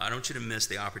 I don't want you to miss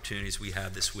the opportunities we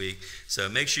have this week. So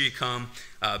make sure you come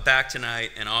back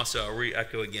tonight. And also, I'll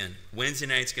re-echo again, Wednesday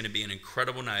night's going to be an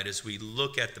incredible night as we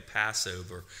look at the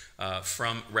Passover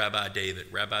from Rabbi David.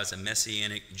 Rabbi's a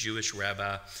Messianic Jewish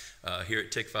rabbi here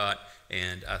at Tikvat.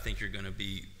 And I think you're going to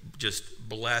be just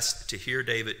blessed to hear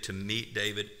David, to meet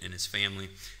David and his family.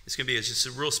 It's going to be just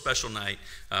a real special night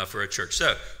for our church.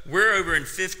 So we're over in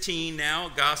 15 now,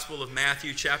 Gospel of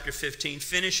Matthew, chapter 15,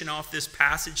 finishing off this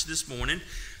passage this morning.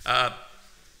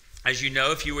 As you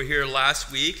know, if you were here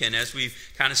last week, and as we've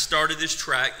kind of started this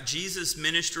track, Jesus'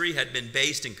 ministry had been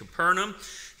based in Capernaum.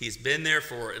 He's been there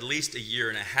for at least 1.5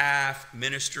 years,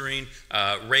 ministering,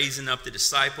 raising up the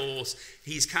disciples.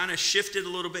 He's kind of shifted a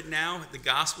little bit now. The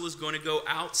gospel is going to go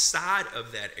outside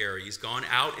of that area. He's gone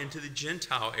out into the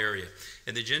Gentile area.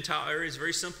 And the Gentile area is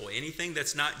very simple. Anything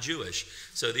that's not Jewish.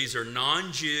 So these are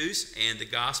non-Jews. And the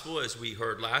gospel, as we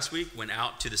heard last week, went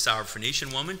out to the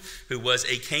Syrophoenician woman who was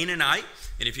a Canaanite.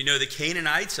 And if you know the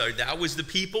Canaanites, that was the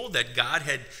people that God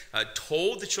had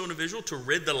told the children of Israel to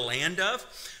rid the land of.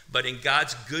 But in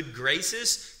God's good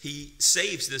graces, he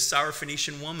saves this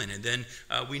Syrophoenician woman. And then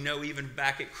we know even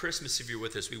back at Christmas, if you're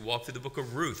with us, we walk through the book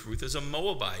of Ruth. Ruth is a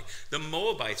Moabite. The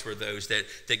Moabites were those that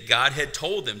God had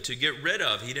told them to get rid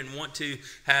of. He didn't want to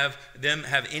have them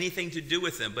have anything to do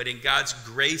with them. But in God's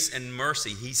grace and mercy,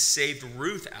 he saved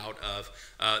Ruth out of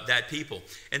that people.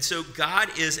 And so God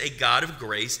is a God of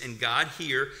grace. And God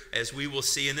here, as we will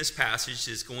see in this passage,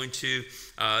 is going to,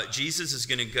 Jesus is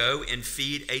going to go and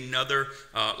feed another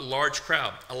large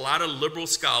crowd. A lot of liberal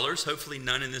scholars, hopefully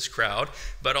none in this crowd,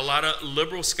 but a lot of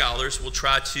liberal scholars will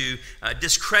try to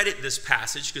discredit this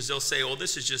passage because they'll say, oh,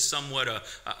 this is just somewhat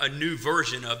a new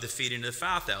version of the feeding of the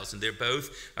 5,000. They're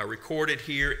both recorded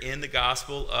here in the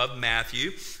Gospel of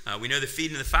Matthew. We know the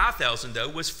feeding of the 5,000, though,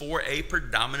 was for a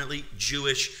predominantly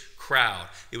Jewish crowd.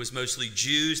 It was mostly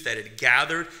Jews that had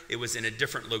gathered. It was in a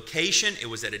different location. It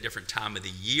was at a different time of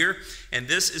the year. And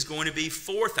this is going to be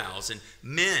 4,000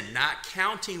 men, not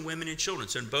counting women and children.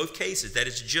 So in both cases, that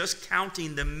is just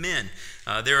counting the men.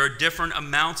 There are different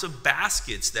amounts of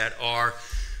baskets that are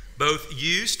both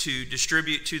used to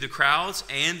distribute to the crowds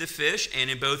and the fish,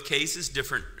 and in both cases,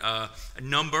 different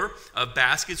number of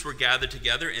baskets were gathered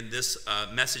together. In this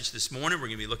message this morning, we're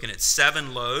going to be looking at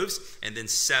 7 loaves, and then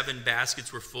 7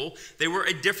 baskets were full. They were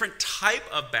a different type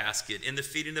of basket in the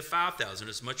feeding of the 5,000.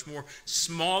 It's a much more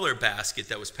smaller basket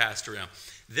that was passed around.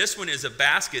 This one is a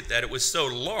basket that it was so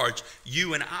large,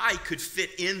 you and I could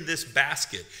fit in this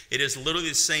basket. It is literally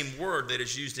the same word that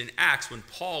is used in Acts when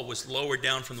Paul was lowered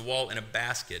down from the wall in a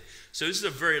basket. So this is a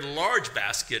very large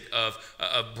basket of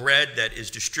bread that is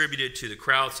distributed to the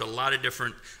crowd. So a lot of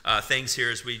different things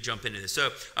here as we jump into this.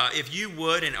 So if you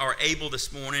would and are able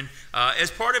this morning,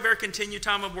 as part of our continued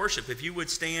time of worship, if you would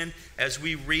stand as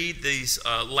we read these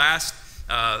last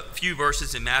few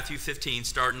verses in Matthew 15,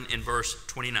 starting in verse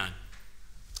 29.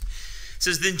 It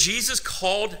says, then Jesus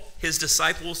called his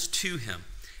disciples to him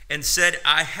and said,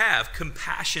 I have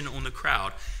compassion on the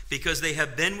crowd because they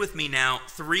have been with me now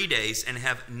 3 days and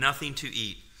have nothing to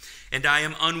eat. And I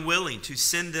am unwilling to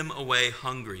send them away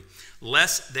hungry,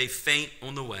 lest they faint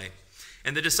on the way.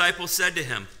 And the disciples said to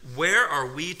him, where are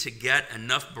we to get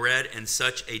enough bread in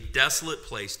such a desolate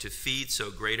place to feed so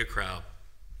great a crowd?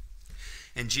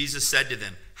 And Jesus said to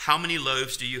them, how many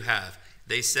loaves do you have?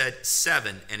 They said,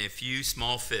 7, and a few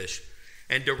small fish.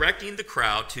 And directing the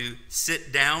crowd to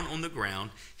sit down on the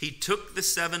ground, he took the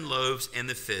 7 loaves and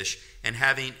the fish, and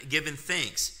having given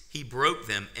thanks, he broke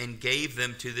them and gave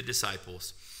them to the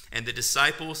disciples. And the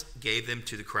disciples gave them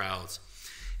to the crowds.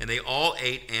 And they all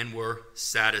ate and were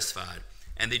satisfied.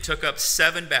 And they took up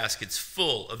 7 baskets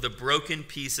full of the broken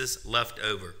pieces left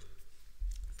over.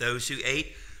 Those who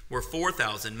ate were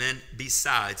 4,000 men,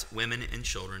 besides women and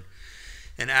children.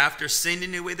 And after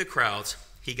sending away the crowds,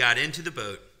 he got into the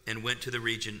boat and went to the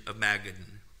region of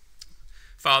Magadan.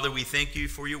 Father, we thank you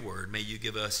for your word. May you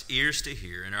give us ears to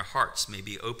hear, and our hearts may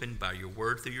be opened by your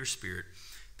word through your Spirit,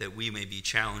 that we may be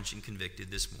challenged and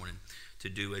convicted this morning to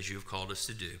do as you have called us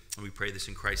to do. And we pray this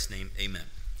in Christ's name, amen.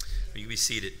 May you be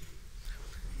seated.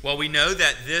 Well, we know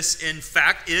that this, in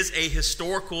fact, is a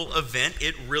historical event.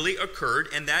 It really occurred,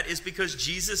 and that is because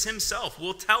Jesus himself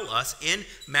will tell us in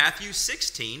Matthew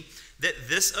 16 that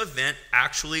this event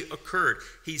actually occurred.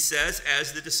 He says,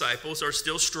 as the disciples are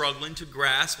still struggling to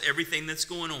grasp everything that's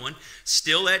going on,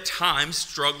 still at times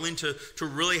struggling to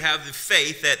really have the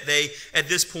faith that they, at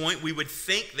this point, we would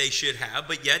think they should have,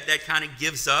 but yet that kind of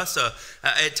gives us,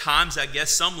 at times, I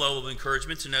guess, some level of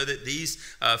encouragement to know that these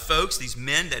folks, these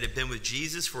men that have been with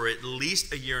Jesus for at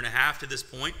least a year and a half to this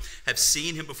point, have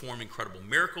seen him perform incredible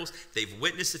miracles. They've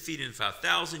witnessed the feeding of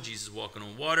 5,000, Jesus walking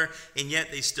on water, and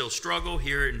yet they still struggle.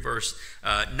 Here in verse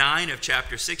 9 of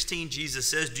chapter 16, Jesus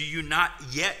says, do you not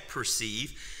yet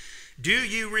perceive? Do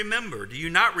you remember? Do you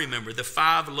not remember the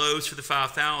 5 loaves for the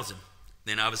 5,000?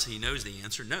 Then obviously he knows the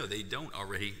answer. No, they don't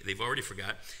already. They've already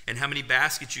forgot. And how many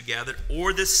baskets you gathered?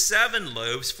 Or the 7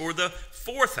 loaves for the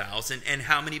 4,000, and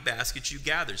how many baskets you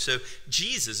gathered? So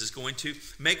Jesus is going to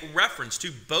make reference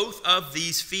to both of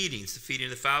these feedings, the feeding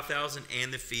of the 5,000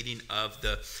 and the feeding of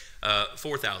the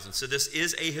 4,000. So this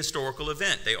is a historical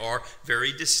event. They are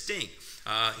very distinct.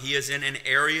 He is in an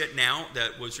area now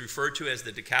that was referred to as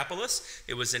the Decapolis.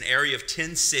 It was an area of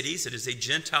 10 cities. It is a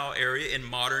Gentile area in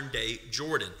modern-day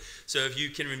Jordan. So if you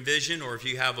can envision, or if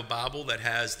you have a Bible that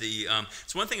has the,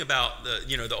 it's one thing about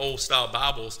the old-style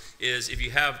Bibles is if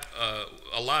you have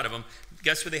a lot of them,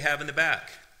 guess what they have in the back?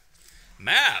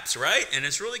 Maps, right? And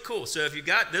it's really cool. So if you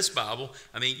got this Bible,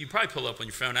 I mean, you probably pull it up on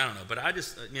your phone, I don't know, but I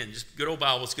just good old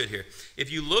Bible's good here.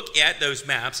 If you look at those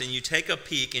maps and you take a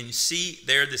peek and you see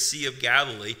there the Sea of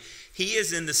Galilee, he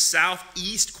is in the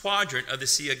southeast quadrant of the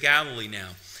Sea of Galilee now.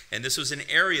 And this was an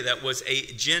area that was a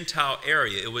Gentile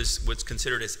area. It was what's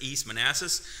considered as East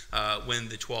Manassas when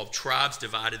the 12 tribes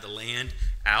divided the land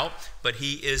out. But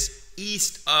he is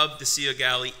east of the Sea of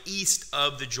Galilee, east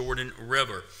of the Jordan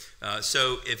River.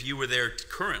 So if you were there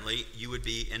currently, you would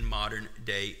be in modern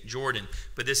day Jordan.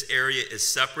 But this area is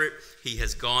separate. He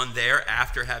has gone there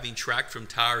after having trekked from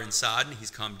Tyre and Sidon.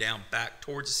 He's come down back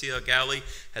towards the Sea of Galilee,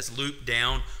 has looped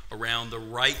down around the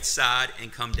right side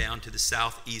and come down to the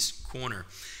southeast corner.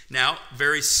 Now,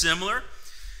 very similar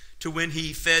to when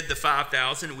he fed the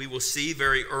 5,000, we will see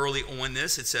very early on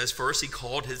this, it says, first he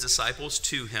called his disciples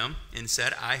to him and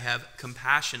said, I have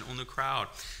compassion on the crowd.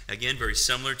 Again, very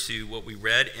similar to what we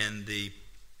read in the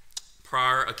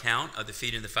prior account of the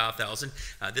feeding of the 5,000.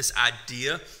 This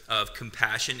idea of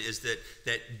compassion is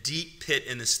that deep pit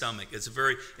in the stomach.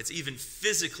 It's even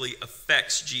physically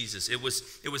affects Jesus. It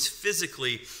was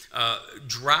physically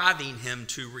driving him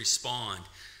to respond.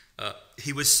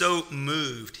 He was so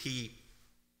moved, he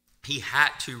had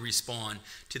to respond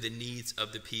to the needs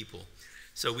of the people.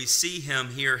 So we see him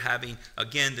here having,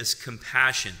 again, this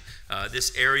compassion.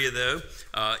 This area, though,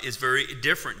 is very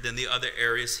different than the other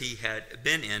areas he had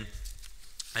been in,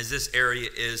 as this area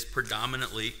is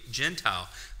predominantly Gentile.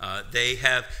 They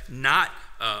have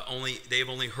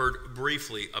only heard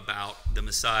briefly about the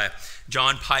Messiah.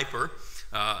 John Piper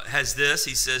has this.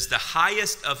 He says, the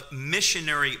highest of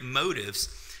missionary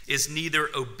motives is neither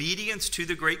obedience to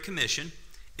the Great Commission,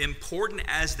 important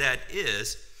as that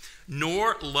is,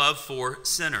 nor love for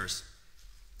sinners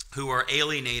who are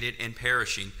alienated and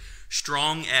perishing,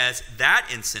 strong as that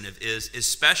incentive is,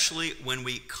 especially when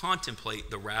we contemplate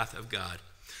the wrath of God.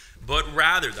 But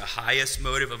rather, the highest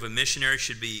motive of a missionary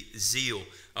should be zeal,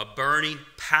 a burning,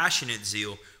 passionate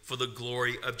zeal for the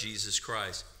glory of Jesus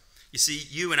Christ. You see,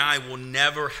 you and I will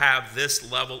never have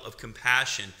this level of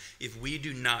compassion if we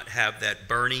do not have that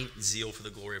burning zeal for the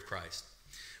glory of Christ.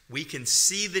 We can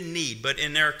see the need, but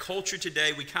in our culture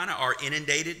today, we kind of are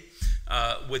inundated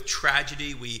with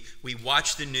tragedy. We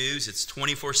watch the news. It's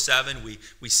 24/7.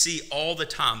 We see all the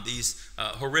time these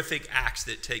horrific acts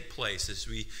that take place. As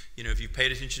if you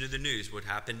paid attention to the news, what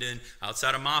happened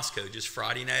outside of Moscow just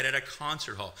Friday night at a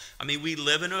concert hall. I mean, we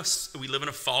live in a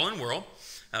fallen world.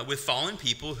 With fallen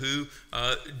people who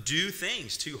do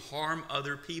things to harm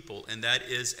other people, and that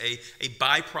is a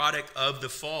byproduct of the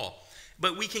fall.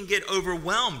 But we can get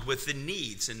overwhelmed with the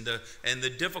needs and the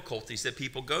difficulties that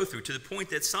people go through, to the point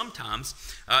that sometimes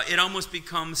it almost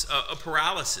becomes a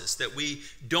paralysis, that we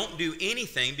don't do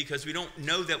anything because we don't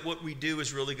know that what we do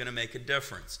is really going to make a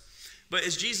difference. But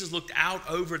as Jesus looked out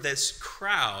over this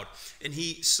crowd and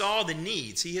he saw the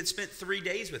needs, he had spent 3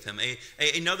 days with him.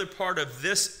 Another part of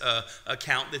this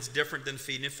account that's different than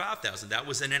feeding 5,000. That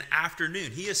was in an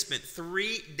afternoon. He has spent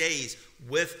 3 days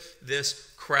with this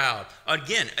crowd.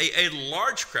 Again, a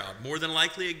large crowd, more than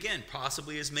likely, again,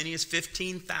 possibly as many as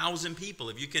 15,000 people.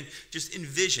 If you can just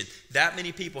envision, that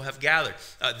many people have gathered.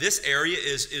 This area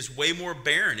is way more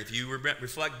barren. If you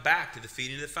reflect back to the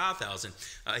feeding of the 5,000,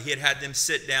 he had them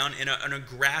sit down in a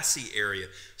grassy area.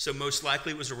 So most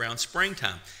likely it was around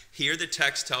springtime. Here the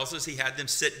text tells us he had them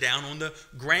sit down on the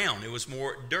ground. It was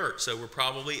more dirt, so we're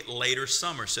probably later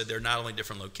summer. So they're not only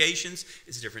different locations,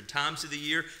 it's different times of the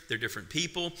year, they're different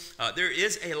people. There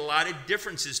is a lot of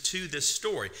differences to this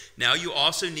story. Now you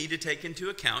also need to take into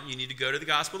account, you need to go to the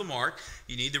Gospel of Mark,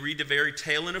 you need to read the very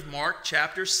tail end of Mark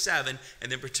chapter 7,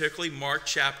 and then particularly Mark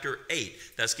chapter 8.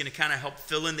 That's going to kind of help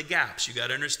fill in the gaps. You got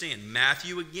to understand,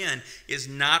 Matthew again is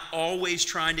not always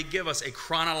trying to give us a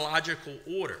chronological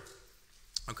order.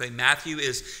 Okay, Matthew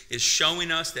is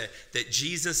showing us that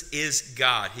Jesus is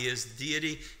God. He is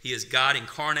deity. He is God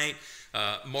incarnate.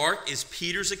 Mark is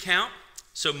Peter's account.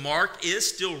 So Mark is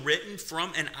still written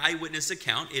from an eyewitness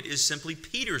account. It is simply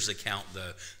Peter's account,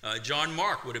 though. John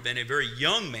Mark would have been a very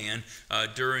young man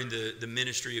during the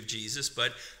ministry of Jesus.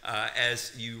 But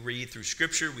as you read through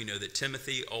Scripture, we know that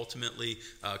Timothy ultimately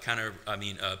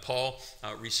Paul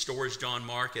restores John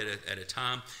Mark at a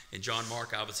time. And John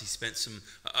Mark obviously spent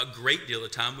a great deal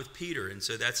of time with Peter. And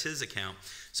so that's his account.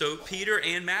 So Peter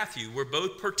and Matthew were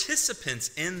both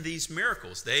participants in these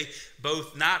miracles. They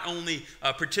both not only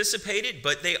participated,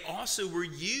 but they also were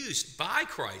used by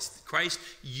Christ. Christ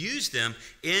used them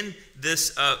in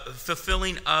this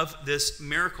fulfilling of this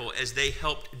miracle as they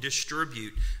helped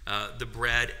distribute the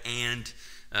bread and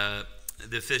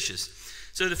the fishes.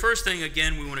 So the first thing,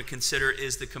 again, we want to consider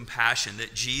is the compassion,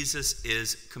 that Jesus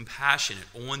is compassionate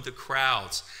on the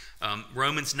crowds.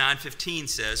 Romans 9:15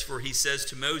 says, for he says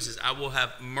to Moses, I will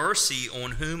have mercy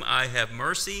on whom I have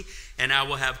mercy, and I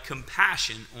will have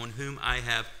compassion on whom I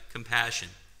have compassion.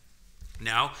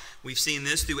 Now, we've seen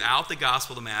this throughout the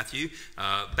Gospel of Matthew.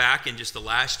 Back in just the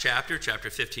last chapter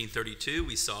 15:32,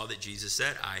 we saw that Jesus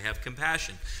said, I have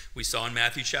compassion. We saw in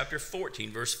Matthew chapter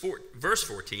 14, verse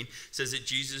 14, says that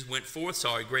Jesus went forth,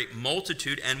 saw a great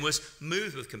multitude, and was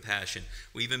moved with compassion.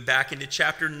 We even back into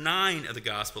chapter 9 of the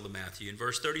Gospel of Matthew, in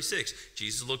verse 36,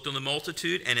 Jesus looked on the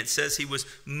multitude, and it says he was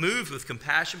moved with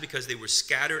compassion because they were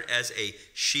scattered as a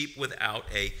sheep without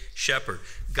a shepherd.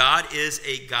 God is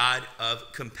a God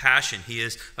of compassion. He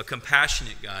is a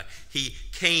compassionate God. He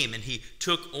came and he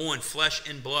took on flesh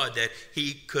and blood that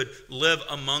he could live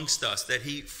amongst us, that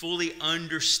he fully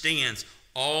understands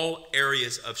all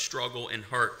areas of struggle and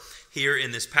hurt. Here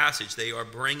in this passage, they are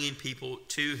bringing people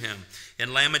to him.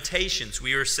 In Lamentations,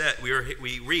 we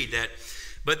read that,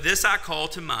 but this I call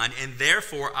to mind, and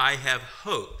therefore I have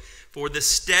hope, for the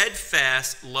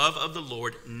steadfast love of the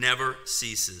Lord never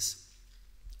ceases.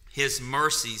 His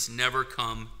mercies never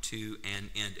come to an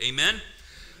end. Amen?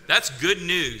 That's good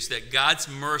news, that God's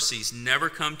mercies never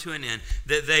come to an end,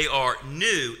 that they are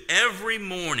new every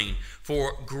morning,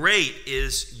 for great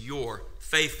is your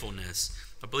faithfulness.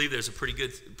 I believe there's a pretty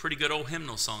good old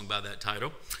hymnal song by that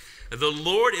title. The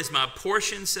Lord is my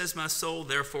portion, says my soul,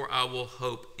 therefore I will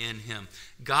hope in him.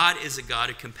 God is a God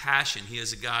of compassion. He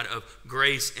is a God of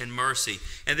grace and mercy.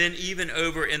 And then even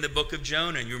over in the book of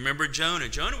Jonah, and you remember Jonah.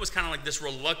 Jonah was kind of like this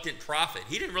reluctant prophet.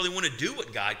 He didn't really want to do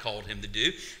what God called him to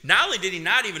do. Not only did he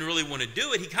not even really want to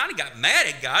do it, he kind of got mad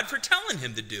at God for telling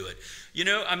him to do it. You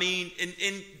know, I mean,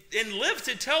 and live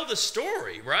to tell the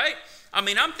story, right? I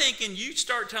mean, I'm thinking you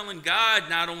start telling God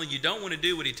not only you don't want to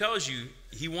do what he tells you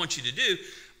he wants you to do,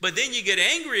 but then you get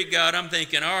angry at God. I'm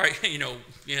thinking, all right,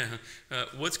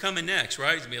 what's coming next,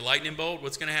 right? It's going to be a lightning bolt.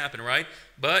 What's going to happen, right?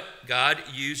 But God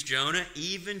used Jonah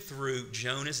even through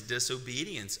Jonah's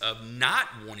disobedience of not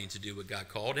wanting to do what God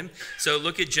called him. So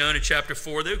look at Jonah chapter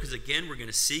 4, though, because again, we're going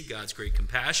to see God's great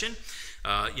compassion.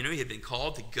 He had been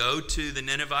called to go to the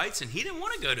Ninevites, and he didn't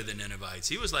want to go to the Ninevites.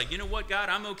 He was like, you know what, God,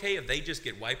 I'm okay if they just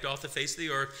get wiped off the face of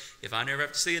the earth. If I never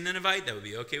have to see a Ninevite, that would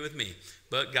be okay with me.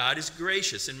 But God is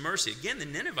gracious and mercy. Again, the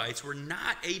Ninevites were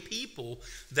not a people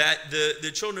that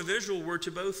the children of Israel were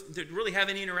to really have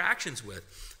any interactions with.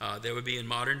 That would be in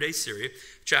modern-day Syria.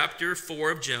 Chapter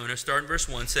 4 of Jonah, starting verse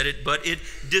 1, said it, but it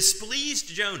displeased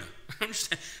Jonah.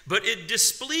 But it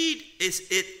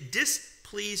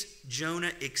displeased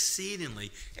Jonah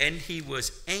exceedingly, and he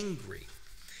was angry.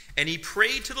 And he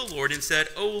prayed to the Lord and said,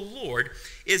 O Lord,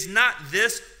 is not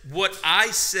this what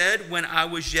I said when I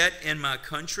was yet in my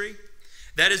country?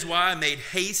 That is why I made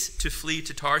haste to flee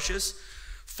to Tarshish.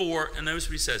 And notice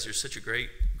what he says, there's such a great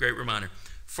reminder.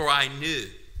 For I knew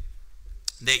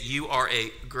that you are a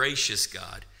gracious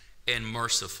God and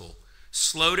merciful,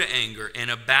 slow to anger and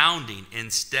abounding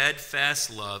in steadfast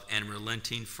love and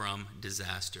relenting from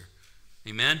disaster.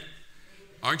 Amen?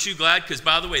 Aren't you glad? Because,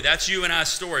 by the way, that's you and I's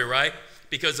story, right?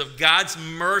 Because of God's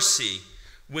mercy,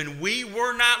 when we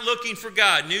were not looking for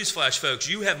God, newsflash, folks,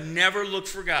 you have never looked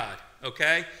for God,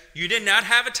 okay? You did not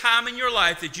have a time in your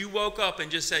life that you woke up and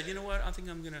just said, you know what, I think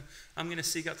I'm gonna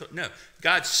seek out. No,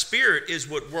 God's Spirit is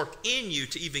what worked in you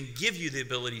to even give you the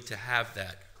ability to have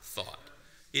that thought.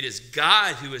 It is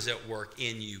God who is at work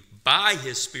in you by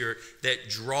his Spirit that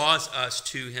draws us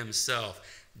to himself.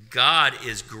 God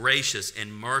is gracious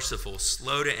and merciful,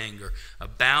 slow to anger,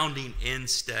 abounding in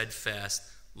steadfast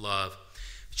love.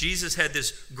 Jesus had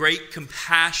this great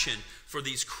compassion for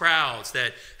these crowds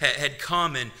that had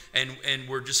come and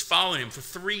were just following him for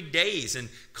 3 days. And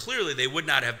clearly they would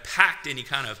not have packed any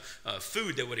kind of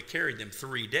food that would have carried them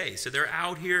 3 days. So they're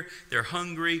out here, they're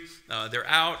hungry, they're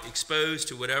out exposed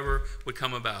to whatever would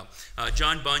come about.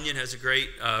 John Bunyan has a great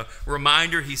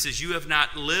reminder. He says, "You have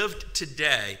not lived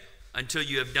today until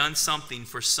you have done something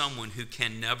for someone who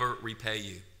can never repay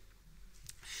you."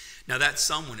 Now that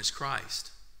someone is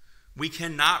Christ. We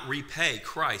cannot repay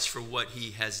Christ for what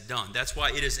he has done. That's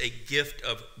why it is a gift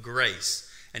of grace,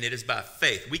 and it is by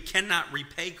faith. We cannot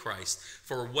repay Christ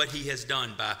for what he has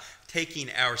done by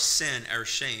taking our sin, our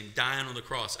shame, dying on the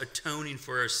cross, atoning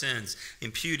for our sins,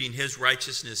 imputing his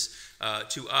righteousness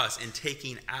to us, and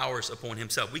taking ours upon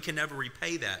himself. We can never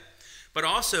repay that. But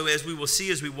also, as we will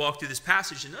see as we walk through this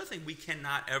passage, another thing we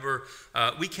cannot ever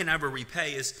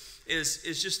repay is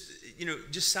just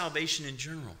salvation in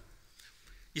general.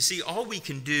 You see, all we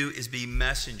can do is be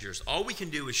messengers. All we can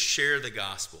do is share the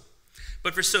gospel.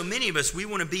 But for so many of us, we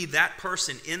want to be that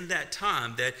person in that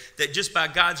time that just by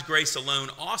God's grace alone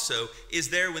also is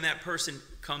there when that person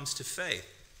comes to faith.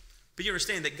 But you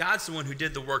understand that God's the one who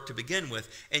did the work to begin with,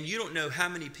 and you don't know how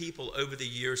many people over the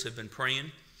years have been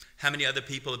praying, how many other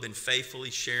people have been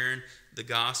faithfully sharing the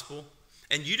gospel,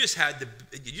 and you just had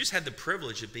the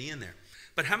privilege of being there.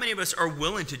 But how many of us are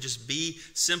willing to just be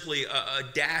simply a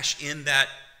dash in that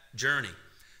journey?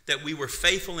 That we were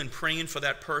faithful in praying for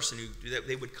that person, that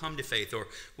they would come to faith or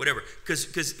whatever.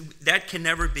 Because that can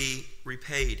never be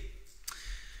repaid.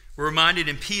 We're reminded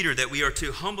in Peter that we are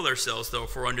to humble ourselves,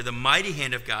 therefore, under the mighty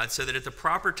hand of God, so that at the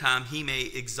proper time he may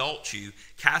exalt you,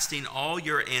 casting all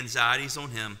your anxieties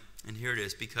on him. And here it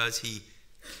is, because he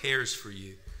cares for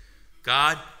you.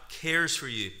 God cares for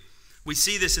you. We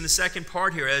see this in the second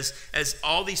part here as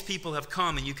all these people have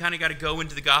come, and you kind of got to go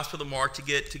into the Gospel of Mark to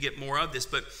get more of this.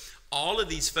 But all of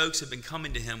these folks have been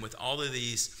coming to him with all of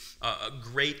these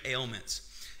great ailments.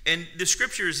 And the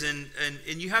scriptures, and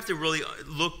you have to really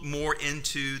look more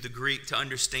into the Greek to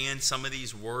understand some of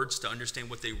these words, to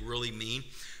understand what they really mean.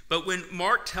 But when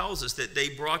Mark tells us that they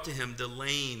brought to him the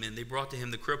lame and they brought to him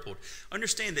the crippled,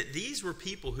 understand that these were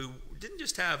people who didn't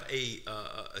just have a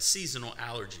seasonal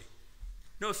allergy.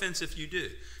 No offense if you do,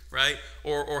 right?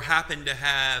 Or happen to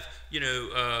have,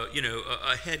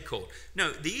 a head cold.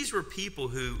 No, these were people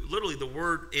who, literally the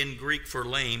word in Greek for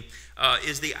lame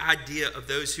is the idea of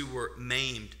those who were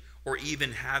maimed or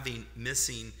even having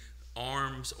missing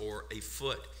arms or a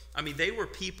foot. I mean, they were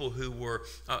people who were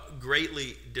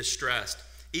greatly distressed.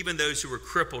 Even those who were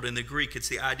crippled, in the Greek, it's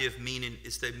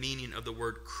the meaning of the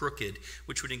word crooked,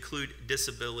 which would include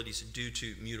disabilities due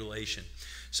to mutilation.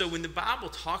 So when the Bible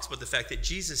talks about the fact that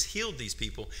Jesus healed these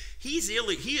people, he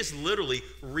is literally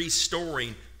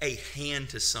restoring a hand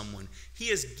to someone. He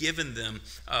has given them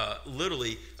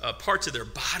literally parts of their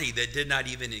body that did not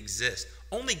even exist.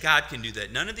 Only God can do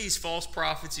that. None of these false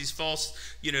prophets, these false,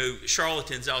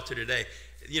 charlatans out there today,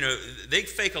 they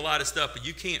fake a lot of stuff, but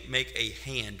you can't make a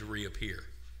hand reappear.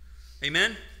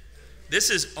 Amen? This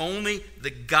is only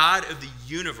the God of the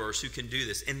universe who can do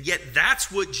this. And yet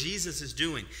that's what Jesus is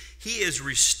doing. He is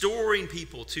restoring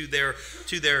people to their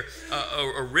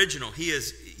original. He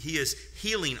is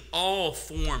healing all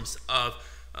forms of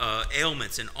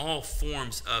ailments and all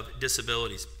forms of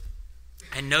disabilities.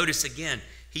 And notice again,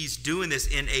 he's doing this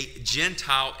in a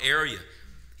Gentile area.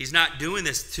 He's not doing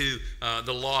this to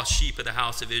the lost sheep of the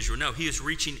house of Israel. No, he is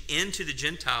reaching into the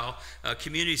Gentile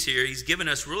communities here. He's given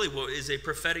us really what is a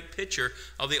prophetic picture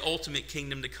of the ultimate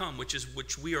kingdom to come,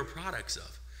 which we are products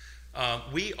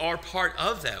of. We are part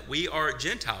of that. We are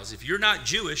Gentiles. If you're not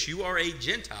Jewish, you are a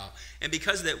Gentile. And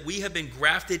because of that, we have been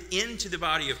grafted into the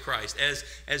body of Christ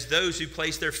as those who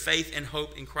place their faith and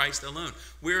hope in Christ alone.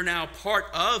 We're now part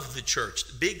of the church,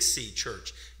 the Big C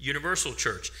church, universal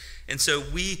church. And so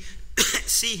we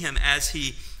see him as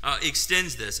he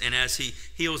extends this and as he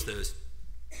heals those.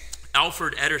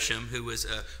 Alfred Edersheim, who was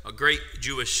a great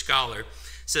Jewish scholar,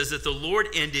 says that the Lord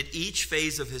ended each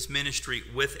phase of his ministry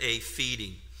with a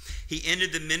feeding. He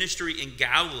ended the ministry in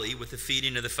Galilee with the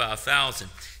feeding of the 5,000.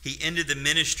 He ended the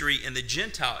ministry in the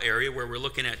Gentile area where we're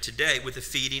looking at today with the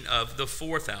feeding of the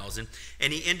 4,000.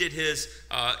 And he ended his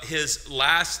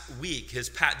last week,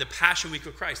 the Passion Week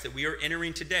of Christ that we are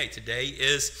entering today. Today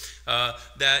is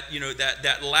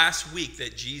that last week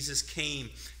that Jesus came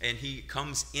and he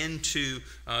comes into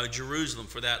Jerusalem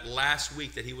for that last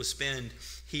week that he will spend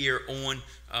here on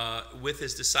with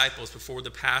his disciples before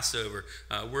the Passover.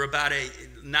 We're about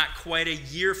not quite a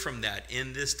year from that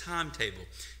in this timetable.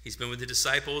 He's been with the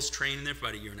disciples, training them for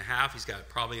about a year and a half. He's got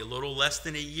probably a little less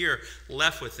than a year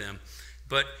left with them.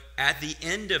 But at the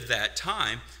end of that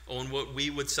time, on what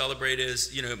we would celebrate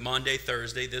as, Monday,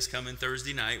 Thursday, this coming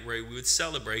Thursday night, where we would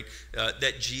celebrate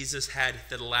that Jesus had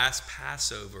the last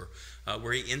Passover,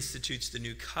 where he institutes the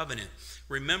new covenant.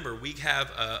 Remember, we have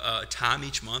a time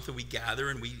each month that we gather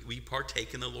and we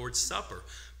partake in the Lord's Supper.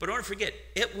 But don't forget,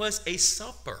 it was a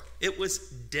supper. It was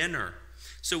dinner.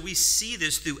 So we see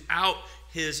this throughout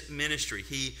his ministry.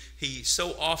 He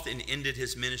so often ended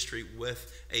his ministry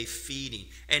with a feeding.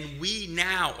 And we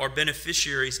now are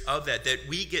beneficiaries of that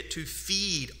we get to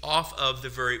feed off of the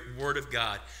very Word of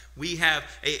God. We have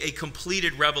a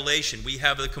completed revelation. We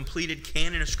have a completed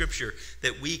canon of Scripture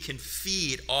that we can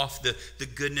feed off the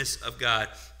goodness of God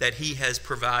that he has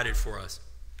provided for us.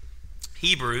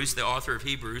 Hebrews, the author of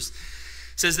Hebrews,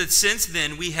 says that since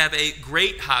then we have a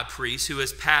great high priest who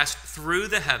has passed through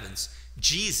the heavens,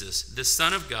 Jesus, the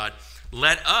Son of God.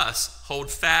 Let us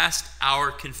hold fast our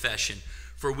confession,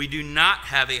 for we do not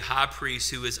have a high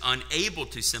priest who is unable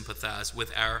to sympathize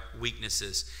with our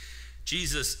weaknesses.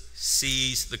 Jesus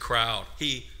sees the crowd.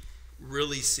 He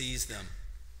really sees them.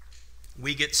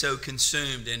 We get so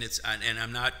consumed, and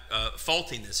I'm not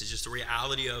faulting this. It's just a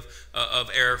reality of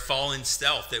our fallen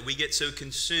self, that we get so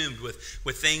consumed with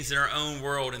things in our own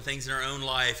world and things in our own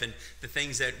life and the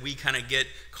things that we kind of get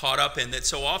caught up in, that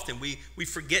so often we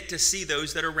forget to see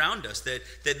those that are around us,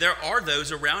 that there are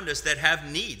those around us that have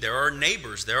need. There are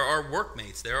neighbors, there are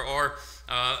workmates, there are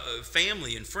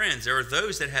family and friends. There are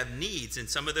those that have needs, and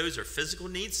some of those are physical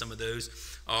needs, some of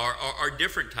those are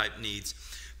different type needs.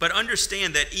 But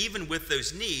understand that even with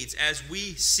those needs, as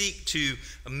we seek to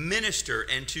minister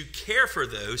and to care for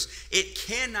those, it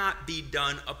cannot be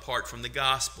done apart from the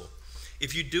gospel.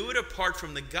 If you do it apart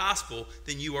from the gospel,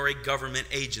 then you are a government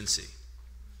agency,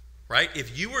 right?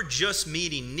 If you are just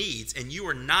meeting needs and you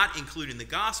are not including the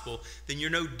gospel, then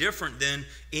you're no different than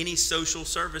any social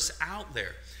service out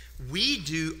there. We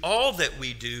do all that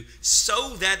we do so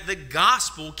that the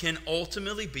gospel can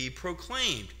ultimately be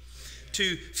proclaimed.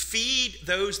 To feed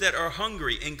those that are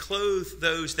hungry and clothe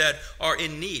those that are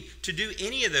in need. To do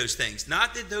any of those things.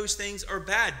 Not that those things are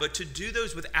bad, but to do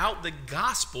those without the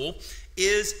gospel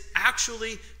is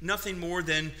actually nothing more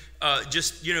than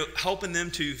just helping them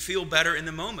to feel better in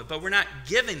the moment. But we're not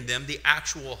giving them the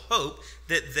actual hope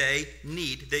that they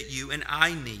need, that you and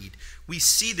I need. We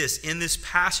see this in this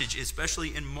passage,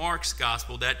 especially in Mark's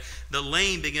gospel, that the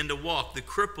lame began to walk, the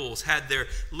cripples had their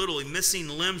little missing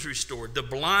limbs restored, the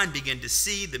blind began to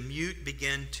see, the mute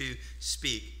began to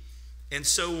speak, and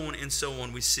so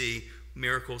on. We see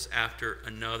miracles after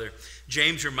another.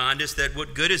 James reminds us that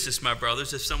what good is this, my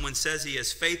brothers, if someone says he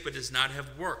has faith but does not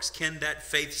have works? Can that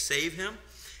faith save him?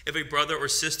 If a brother or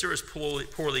sister is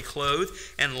poorly clothed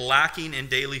and lacking in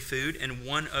daily food, and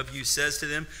one of you says to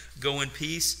them, go in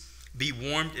peace, be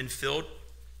warmed and filled,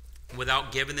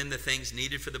 without giving them the things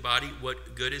needed for the body,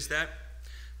 what good is that?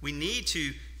 We need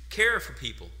to care for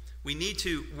people. We need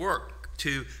to work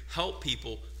to help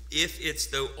people if it's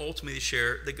though ultimately to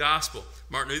share the gospel.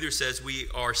 Martin Luther says we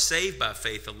are saved by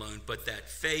faith alone, but the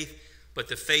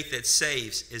faith that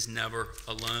saves is never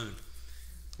alone.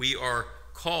 We are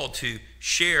called to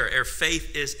share. Our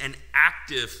faith is an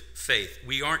active faith.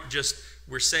 We aren't just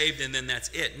we're saved and then that's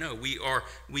it. No, we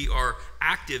are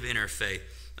active in our faith.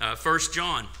 1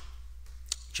 John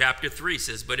chapter 3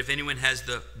 says, but if anyone has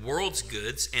the world's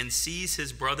goods and sees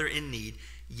his brother in need,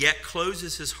 yet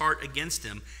closes his heart against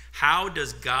him, how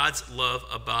does God's love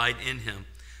abide in him?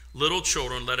 Little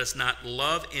children, let us not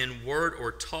love in word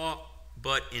or talk,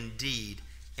 but in deed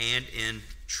and in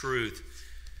truth.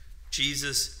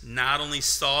 Jesus not only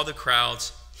saw the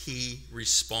crowds, he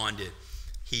responded.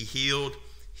 He healed,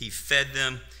 he fed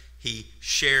them, he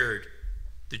shared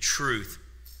the truth.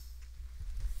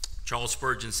 Charles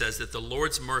Spurgeon says that the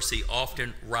Lord's mercy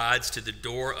often rides to the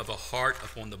door of a heart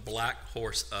upon the black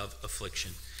horse of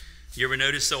affliction. You ever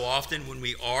notice so often when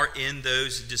we are in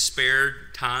those despair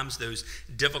times, those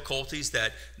difficulties,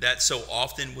 that so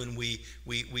often when we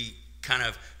kind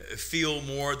of feel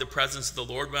more the presence of the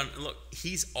Lord, but look,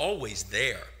 he's always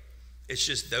there. It's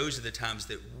just those are the times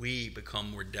that we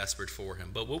become more desperate for him.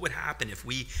 But what would happen if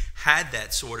we had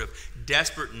that sort of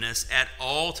desperateness at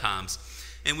all times?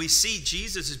 And we see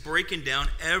Jesus is breaking down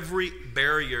every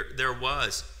barrier there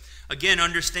was. Again,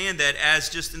 understand that as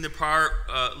just in the prior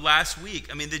last week,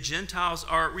 I mean, the Gentiles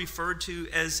are referred to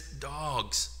as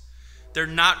dogs. They're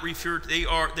not referred, they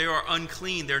are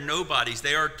unclean, they're nobodies.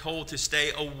 They are told to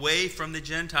stay away from the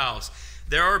Gentiles.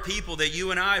 There are people that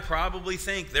you and I probably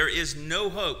think there is no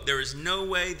hope. There is no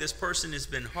way this person has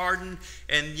been hardened.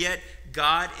 And yet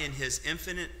God, in his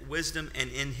infinite wisdom and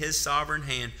in his sovereign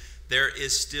hand, there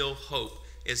is still hope.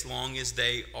 As long as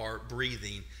they are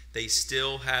breathing, they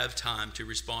still have time to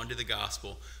respond to the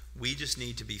gospel. We just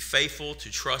need to be faithful to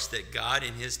trust that God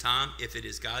in his time, if it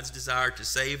is God's desire to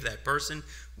save that person,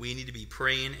 we need to be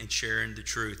praying and sharing the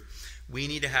truth. We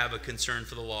need to have a concern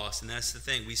for the lost. And that's the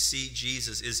thing. We see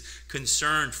Jesus is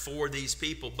concerned for these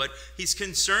people, but he's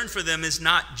concerned for them is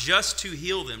not just to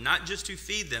heal them, not just to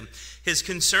feed them. His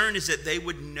concern is that they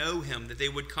would know him, that they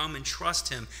would come and trust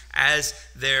him as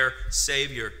their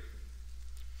Savior.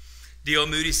 D.L.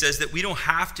 Moody says that we don't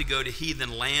have to go to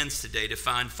heathen lands today to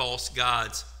find false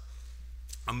gods.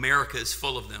 America is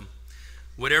full of them.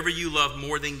 Whatever you love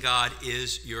more than God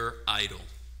is your idol.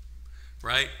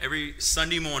 Right? Every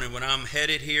Sunday morning when I'm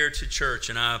headed here to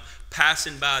church and I'm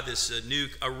passing by this new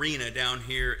arena down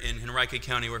here in Henrico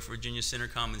County where Virginia Center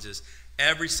Commons is,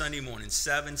 every Sunday morning,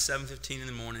 7:15 in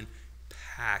the morning,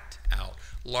 packed out.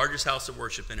 Largest house of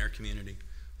worship in our community.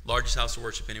 Largest house of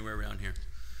worship anywhere around here.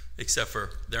 Except for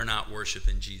they're not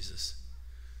worshiping Jesus.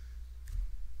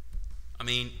 I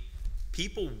mean,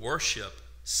 people worship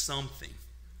something.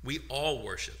 We all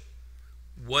worship.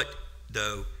 What,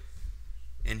 though,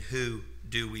 and who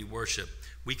do we worship?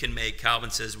 We can make, Calvin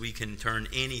says, we can turn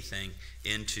anything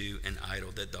into an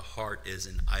idol, that the heart is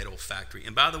an idol factory.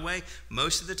 And by the way,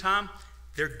 most of the time,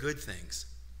 they're good things.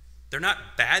 They're not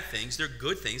bad things, they're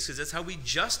good things, because that's how we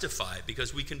justify it,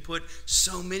 because we can put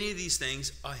so many of these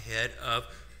things ahead of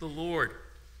the Lord.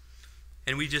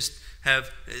 And we just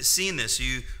have seen this.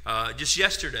 Just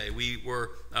yesterday, we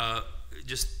were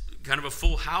just kind of a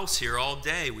full house here all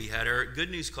day. We had our Good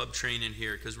News Club training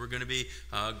here because we're going to be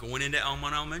going into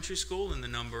Elmont Elementary School in the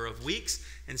number of weeks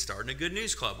and starting a Good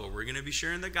News Club where we're going to be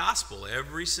sharing the gospel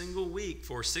every single week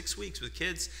for 6 weeks with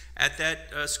kids at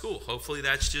that school. Hopefully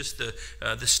that's just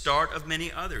the start of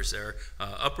many others. Our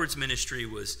Upwards Ministry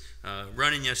was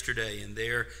running yesterday, and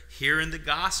they're hearing the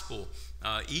gospel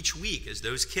each week as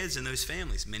those kids and those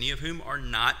families, many of whom are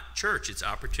not church. It's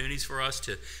opportunities for us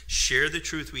to share the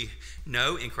truth we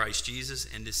know in Christ Jesus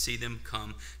and to see them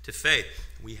come to faith.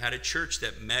 We had a church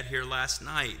that met here last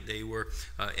night. They were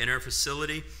in our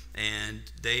facility, and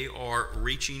they are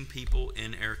reaching people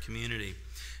in our community.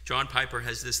 John Piper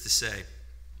has this to say: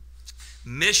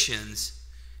 missions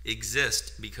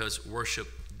exist because worship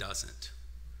doesn't.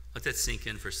 Let that sink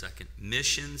in for a second.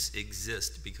 Missions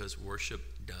exist because worship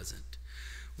doesn't.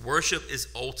 Worship is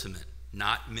ultimate,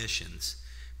 not missions,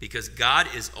 because God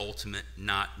is ultimate,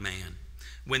 not man.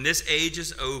 When this age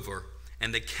is over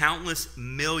and the countless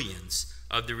millions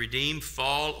of the redeemed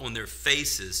fall on their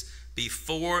faces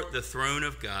before the throne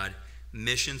of God,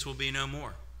 missions will be no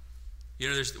more. You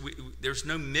know, there's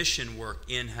no mission work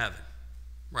in heaven,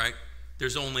 right?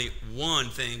 There's only one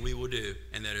thing we will do,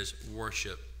 and that is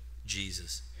worship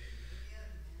Jesus.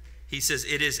 He says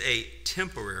it is a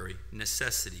temporary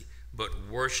necessity, but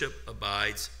worship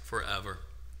abides forever.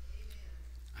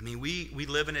 I mean, we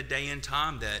live in a day and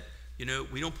time that, you know,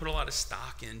 we don't put a lot of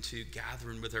stock into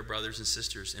gathering with our brothers and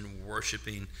sisters and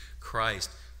worshiping Christ.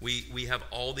 We have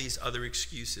all these other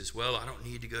excuses. Well, I don't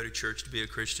need to go to church to be a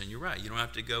Christian. You're right. You don't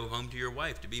have to go home to your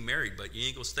wife to be married, but you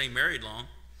ain't going to stay married long.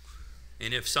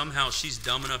 And if somehow she's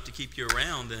dumb enough to keep you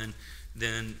around,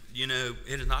 then you know,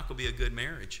 it is not going to be a good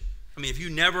marriage. I mean, if you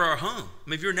never are home, I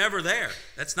mean, if you're never there,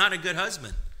 that's not a good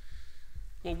husband.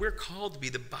 Well, we're called to be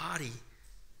the body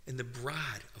and the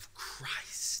bride of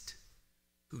Christ,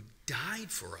 who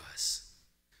died for us,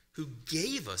 who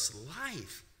gave us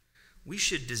life. We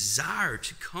should desire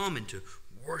to come and to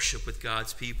worship with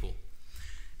God's people.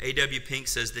 A.W. Pink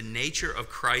says the nature of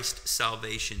Christ's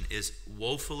salvation is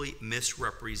woefully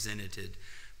misrepresented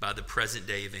by the present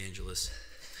day evangelist.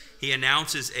 He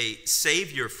announces a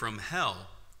savior from hell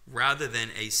rather than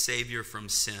a savior from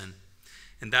sin.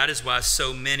 And that is why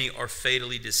so many are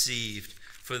fatally deceived,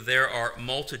 for there are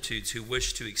multitudes who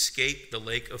wish to escape the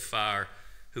lake of fire,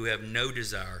 who have no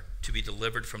desire to be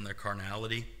delivered from their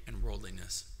carnality and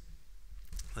worldliness.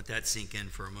 Let that sink in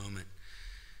for a moment.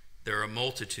 There are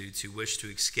multitudes who wish to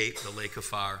escape the lake of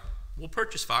fire. We'll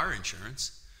purchase fire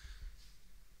insurance.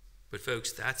 But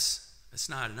folks, that's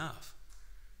not enough.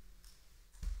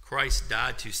 Christ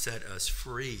died to set us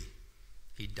free.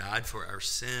 He died for our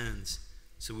sins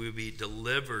so we would be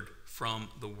delivered from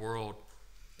the world.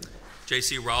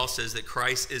 J.C. Rowell says that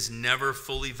Christ is never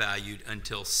fully valued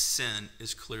until sin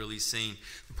is clearly seen.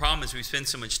 The problem is we spend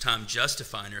so much time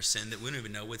justifying our sin that we don't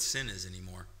even know what sin is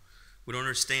anymore. We don't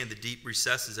understand the deep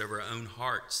recesses of our own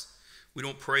hearts. We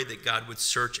don't pray that God would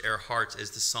search our hearts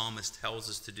as the psalmist tells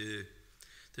us to do.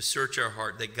 To search our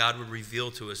heart, that God would reveal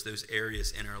to us those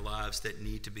areas in our lives that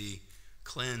need to be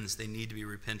cleansed, they need to be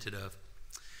repented of.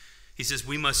 He says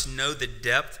we must know the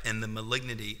depth and the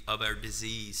malignity of our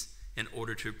disease in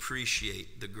order to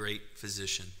appreciate the great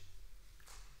physician.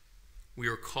 We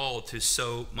are called to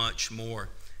so much more.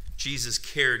 Jesus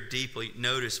cared deeply.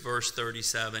 Notice verse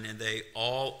 37, and they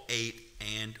all ate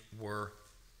and were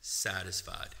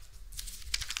satisfied.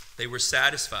 They were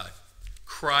satisfied.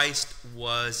 Christ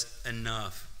was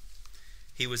enough.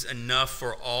 He was enough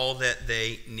for all that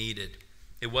they needed.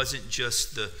 It wasn't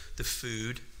just the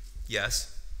food.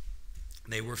 Yes,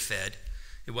 they were fed.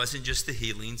 It wasn't just the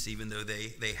healings, even though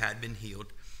they had been healed.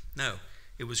 No,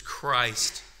 it was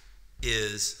Christ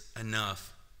is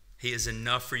enough. He is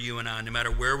enough for you and I, no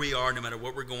matter where we are, no matter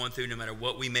what we're going through, no matter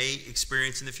what we may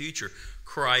experience in the future.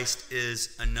 Christ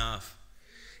is enough.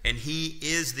 And he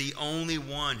is the only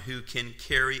one who can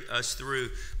carry us through.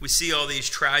 We see all these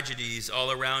tragedies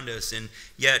all around us, and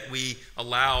yet we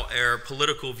allow our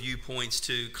political viewpoints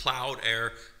to cloud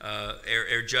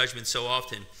our judgment so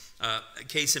often.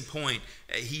 Case in point,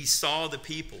 he saw the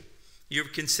people. You ever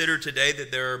consider today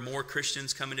that there are more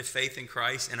Christians coming to faith in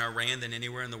Christ in Iran than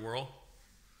anywhere in the world?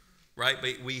 Right?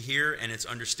 But we hear, and it's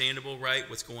understandable, right,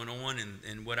 what's going on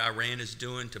and what Iran is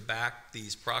doing to back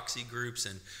these proxy groups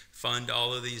and fund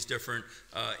all of these different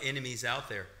enemies out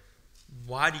there.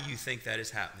 Why do you think that is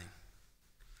happening?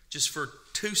 Just for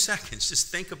 2 seconds,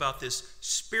 just think about this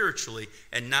spiritually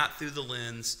and not through the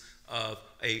lens of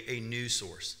a news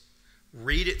source.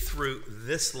 Read it through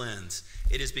this lens.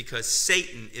 It is because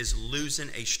Satan is losing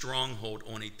a stronghold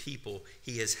on a people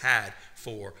he has had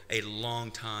for a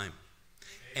long time.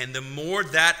 And the more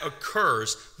that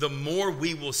occurs, the more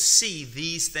we will see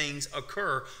these things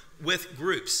occur with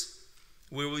groups.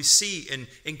 We will see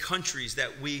in countries that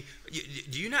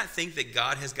do you not think that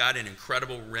God has got an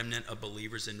incredible remnant of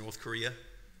believers in North Korea?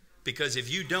 Because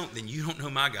if you don't, then you don't know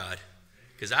my God.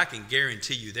 Because I can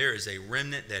guarantee you there is a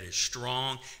remnant that is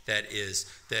strong, that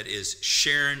is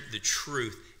sharing the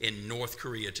truth in North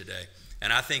Korea today.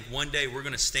 And I think one day we're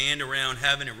going to stand around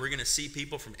heaven and we're going to see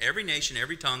people from every nation,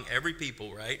 every tongue, every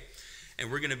people, right?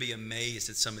 And we're going to be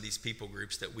amazed at some of these people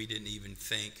groups that we didn't even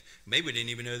think, maybe we didn't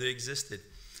even know they existed.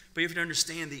 But you have to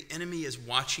understand the enemy is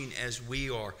watching as we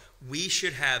are. We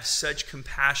should have such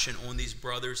compassion on these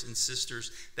brothers and sisters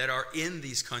that are in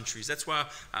these countries. That's why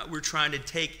we're trying to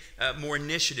take more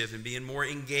initiative and being more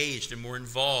engaged and more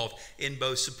involved in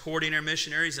both supporting our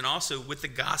missionaries and also with the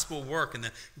gospel work and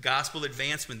the gospel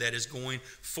advancement that is going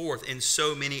forth in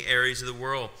so many areas of the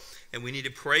world. And we need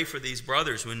to pray for these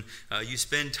brothers when you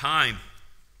spend time.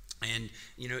 And,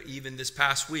 even this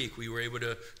past week, we were able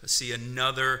to see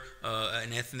another,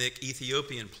 an ethnic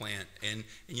Ethiopian plant. And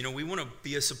we want to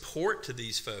be a support to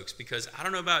these folks because I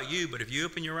don't know about you, but if you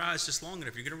open your eyes just long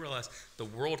enough, you're going to realize the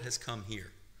world has come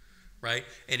here, right?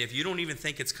 And if you don't even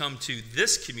think it's come to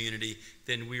this community,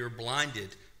 then we are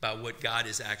blinded by what God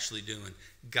is actually doing.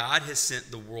 God has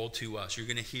sent the world to us. You're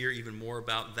going to hear even more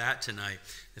about that tonight.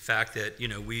 The fact that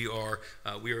we are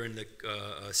in the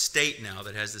state now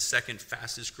that has the second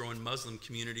fastest growing Muslim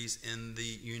communities in the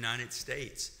United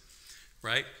States,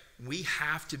 right? We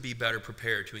have to be better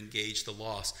prepared to engage the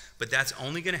lost, but that's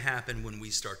only going to happen when we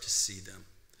start to see them.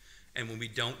 And when we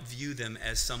don't view them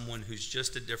as someone who's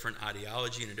just a different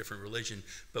ideology and a different religion,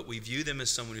 but we view them as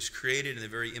someone who's created in the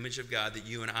very image of God that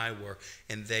you and I were,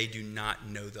 and they do not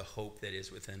know the hope that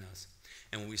is within us.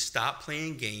 And when we stop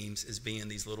playing games as being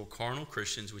these little carnal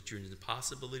Christians, which you're in the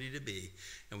possibility to be,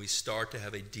 and we start to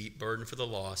have a deep burden for the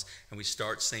lost, and we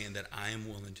start saying that I am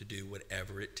willing to do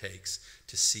whatever it takes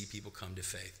to see people come to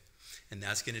faith. And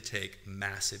that's going to take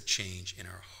massive change in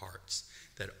our hearts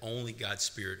that only God's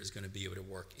Spirit is going to be able to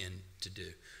work in to do.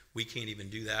 We can't even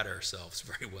do that ourselves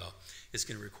very well. It's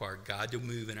going to require God to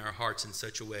move in our hearts in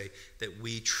such a way that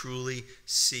we truly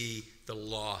see the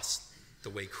lost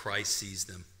the way Christ sees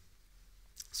them.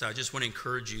 So I just want to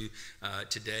encourage you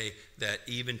today that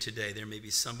even today there may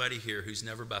be somebody here who's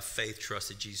never by faith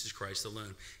trusted Jesus Christ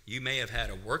alone. You may have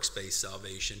had a works-based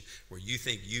salvation where you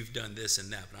think you've done this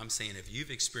and that, but I'm saying if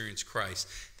you've experienced Christ,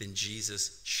 then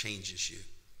Jesus changes you.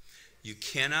 You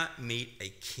cannot meet a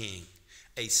king,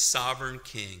 a sovereign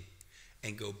king,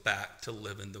 and go back to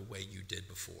living the way you did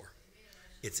before.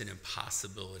 It's an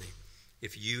impossibility.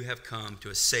 if you have come to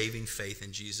a saving faith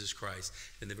in Jesus Christ,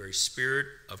 then the very Spirit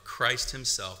of Christ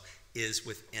himself is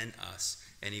within us,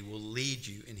 and he will lead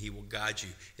you and he will guide you.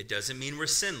 It doesn't mean we're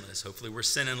sinless. Hopefully we're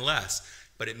sinning less,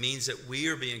 but it means that we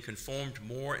are being conformed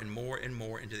more and more and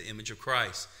more into the image of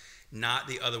Christ, not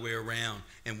the other way around.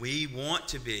 And we want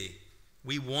to be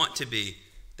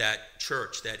that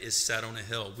church that is set on a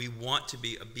hill. We want to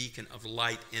be a beacon of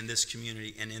light in this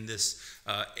community and in this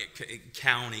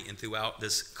county and throughout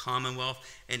this commonwealth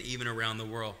and even around the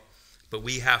world. But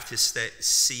we have to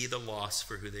see the lost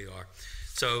for who they are.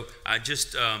 So I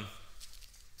just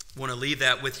want to leave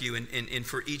that with you and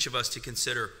for each of us to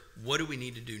consider, what do we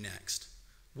need to do next?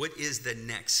 What is the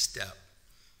next step?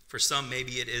 For some,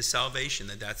 maybe it is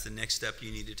salvation, that's the next step you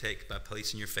need to take by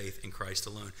placing your faith in Christ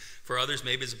alone. For others,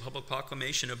 maybe it's a public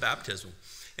proclamation of baptism.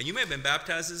 And you may have been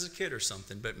baptized as a kid or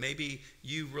something, but maybe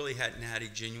you really hadn't had a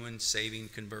genuine saving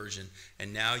conversion,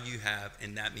 and now you have,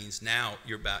 and that means now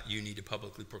you need to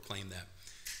publicly proclaim that.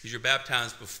 Because your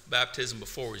baptism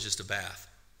before was just a bath.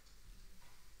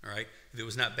 All right? If it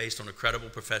was not based on a credible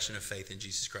profession of faith in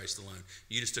Jesus Christ alone,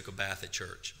 you just took a bath at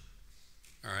church.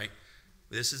 All right?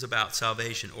 This is about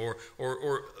salvation or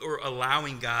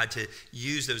allowing God to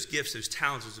use those gifts, those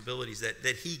talents, those abilities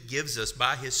that he gives us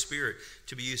by his Spirit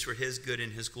to be used for his good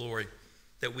and his glory,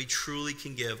 that we truly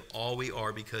can give all we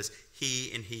are because he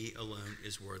and he alone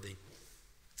is worthy.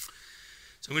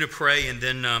 So I'm going to pray and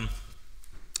then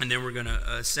we're going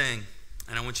to sing.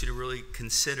 And I want you to really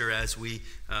consider as we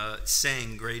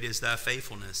sing, "Great is thy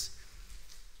faithfulness,"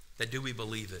 that do we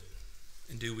believe it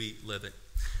and do we live it?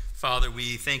 Father,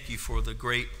 we thank you for the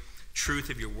great truth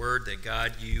of your word, that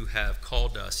God, you have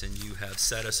called us and you have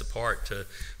set us apart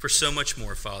for so much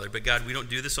more, Father. But God, we don't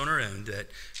do this on our own,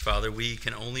 that, Father, we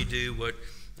can only do what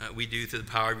we do through the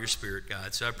power of your Spirit,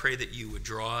 God. So I pray that you would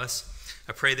draw us.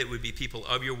 I pray that we would be people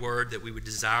of your word, that we would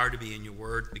desire to be in your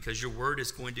word, because your word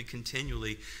is going to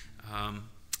continually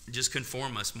just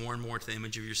conform us more and more to the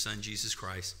image of your Son, Jesus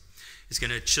Christ. It's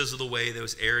going to chisel away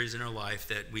those areas in our life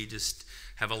that we just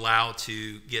have allowed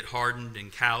to get hardened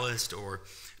and calloused, or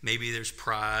maybe there's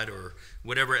pride or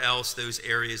whatever else, those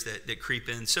areas that creep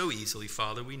in so easily,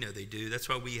 Father. We know they do. That's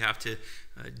why we have to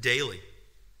daily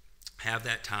have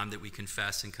that time that we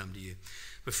confess and come to you.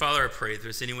 But Father, I pray if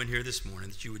there's anyone here this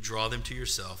morning, that you would draw them to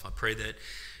yourself. I pray that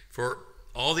for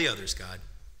all the others, God,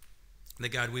 that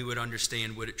God, we would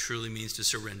understand what it truly means to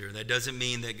surrender. That doesn't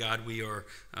mean that, God, we are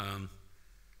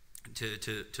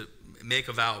to make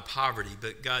a vow of poverty,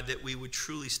 but God, that we would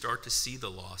truly start to see the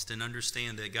lost and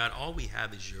understand that, God, all we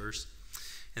have is yours.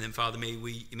 And then, Father, may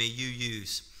you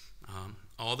use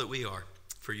all that we are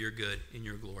for your good and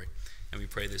your glory. And we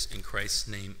pray this in Christ's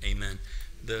name, amen.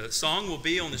 The song will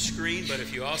be on the screen, but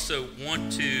if you also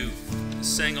want to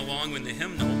sing along with the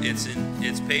hymnal,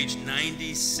 it's page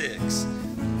 96.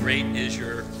 Great is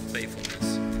your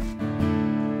faithfulness.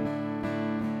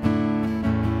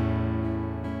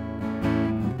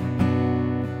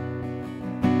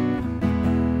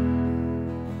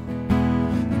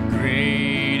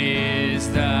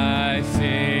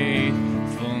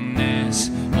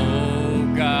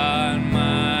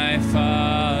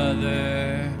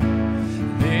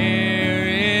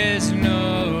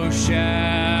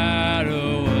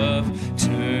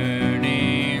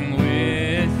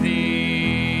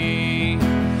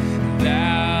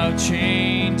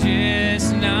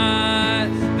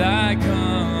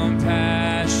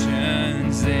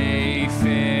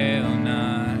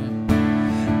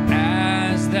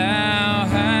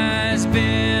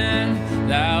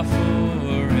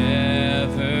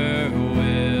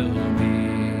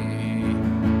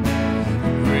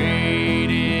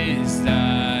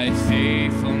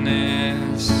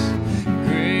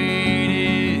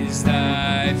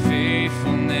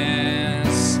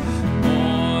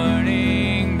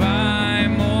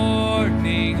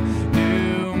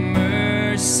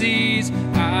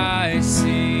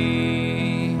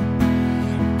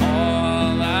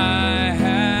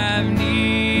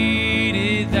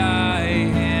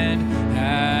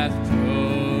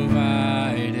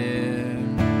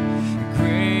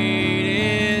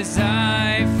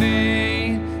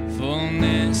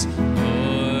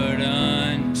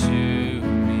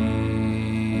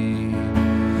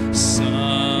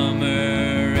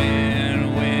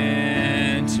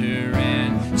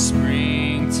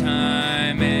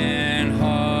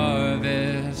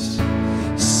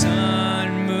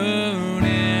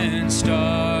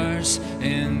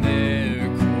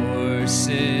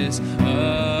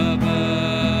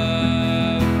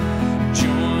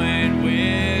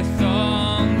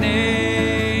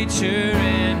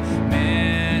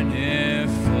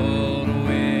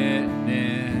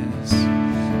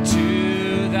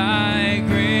 Thy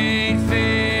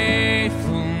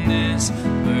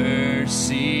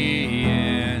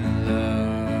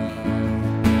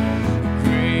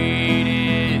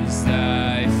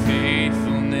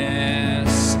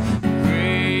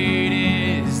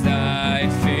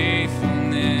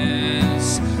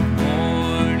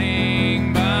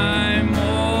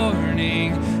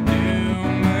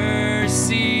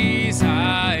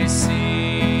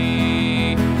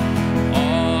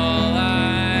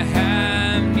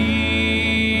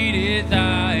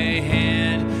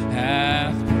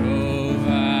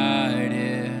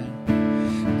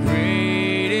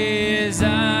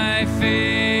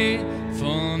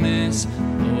faithfulness,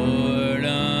 Lord,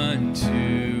 unto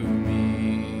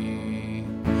me.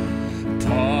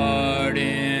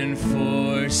 Pardon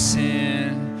for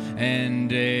sin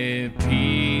and a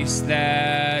peace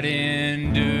that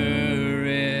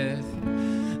endureth,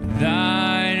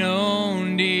 thine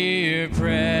own dear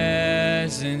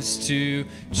presence to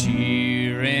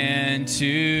cheer and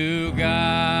to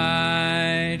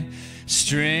guide,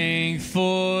 strength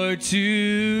for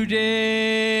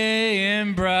today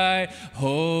and bright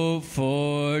hope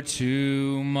for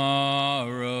tomorrow.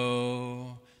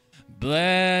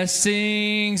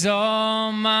 Blessings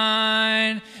all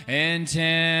mine and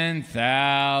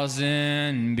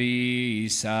 10,000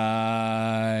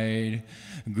 beside.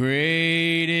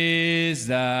 Great is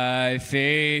thy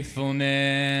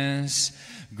faithfulness,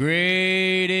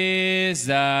 great is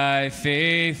thy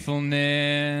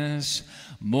faithfulness.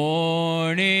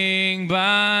 Morning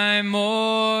by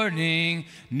morning,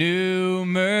 new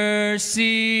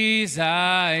mercies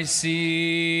I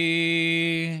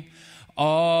see.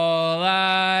 All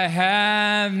I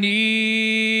have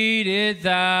needed,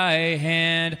 thy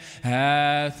hand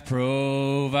hath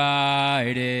provided.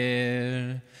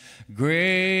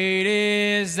 Great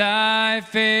is thy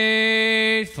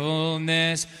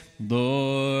faithfulness,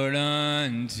 Lord,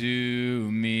 unto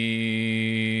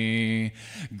me.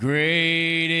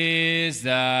 Great is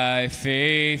thy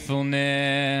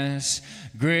faithfulness,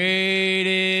 great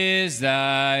is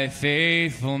thy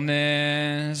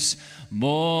faithfulness.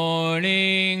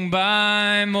 Morning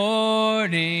by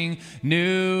morning,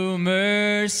 new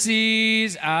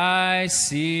mercies I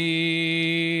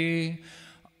see.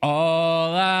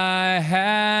 All I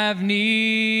have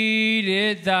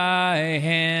needed, thy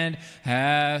hand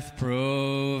hath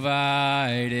provided.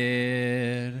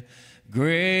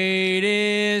 Great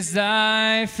is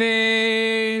thy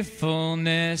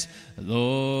faithfulness,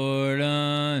 Lord,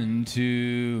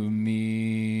 unto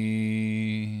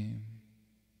me.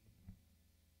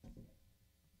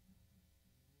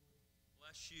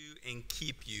 Bless you and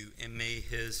keep you, and may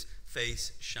his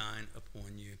face shine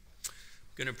upon you.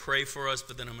 I'm going to pray for us,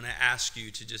 but then I'm going to ask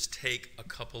you to just take a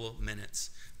couple of minutes.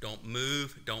 Don't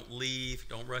move, don't leave,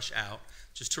 don't rush out.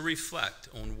 Just to reflect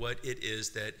on what it is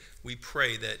that we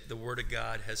pray that the Word of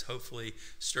God has hopefully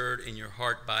stirred in your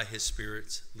heart by his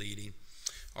Spirit's leading.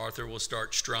 Arthur will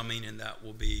start strumming, and that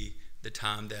will be the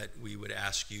time that we would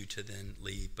ask you to then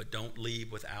leave. But don't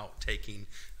leave without taking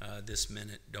this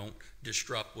minute. Don't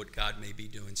disrupt what God may be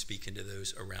doing, speaking to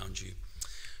those around you.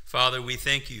 Father, we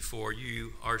thank you for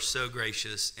you are so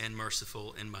gracious and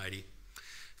merciful and mighty.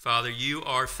 Father, you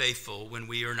are faithful when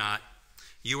we are not.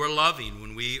 You are loving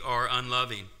when we are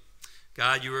unloving.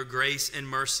 God, you are grace and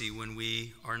mercy when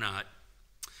we are not.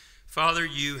 Father,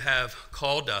 you have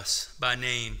called us by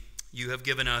name. You have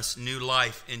given us new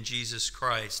life in Jesus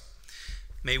Christ.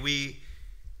 May we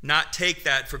not take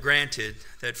that for granted,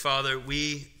 that, Father,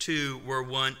 we too were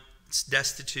once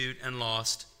destitute and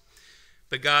lost.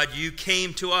 But God, you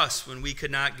came to us when we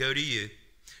could not go to you.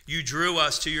 You drew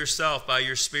us to yourself by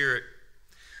your Spirit.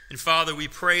 And Father, we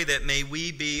pray that may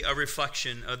we be a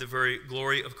reflection of the very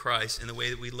glory of Christ in the way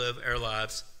that we live our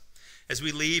lives. As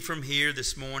we leave from here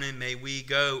this morning, may we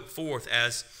go forth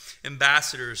as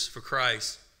ambassadors for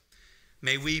Christ.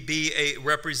 May we be a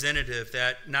representative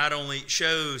that not only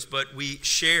shows, but we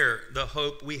share the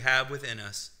hope we have within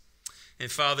us.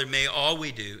 And Father, may all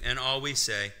we do and all we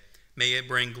say, may it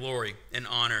bring glory and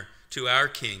honor to our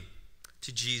King,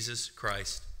 to Jesus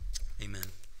Christ. Amen.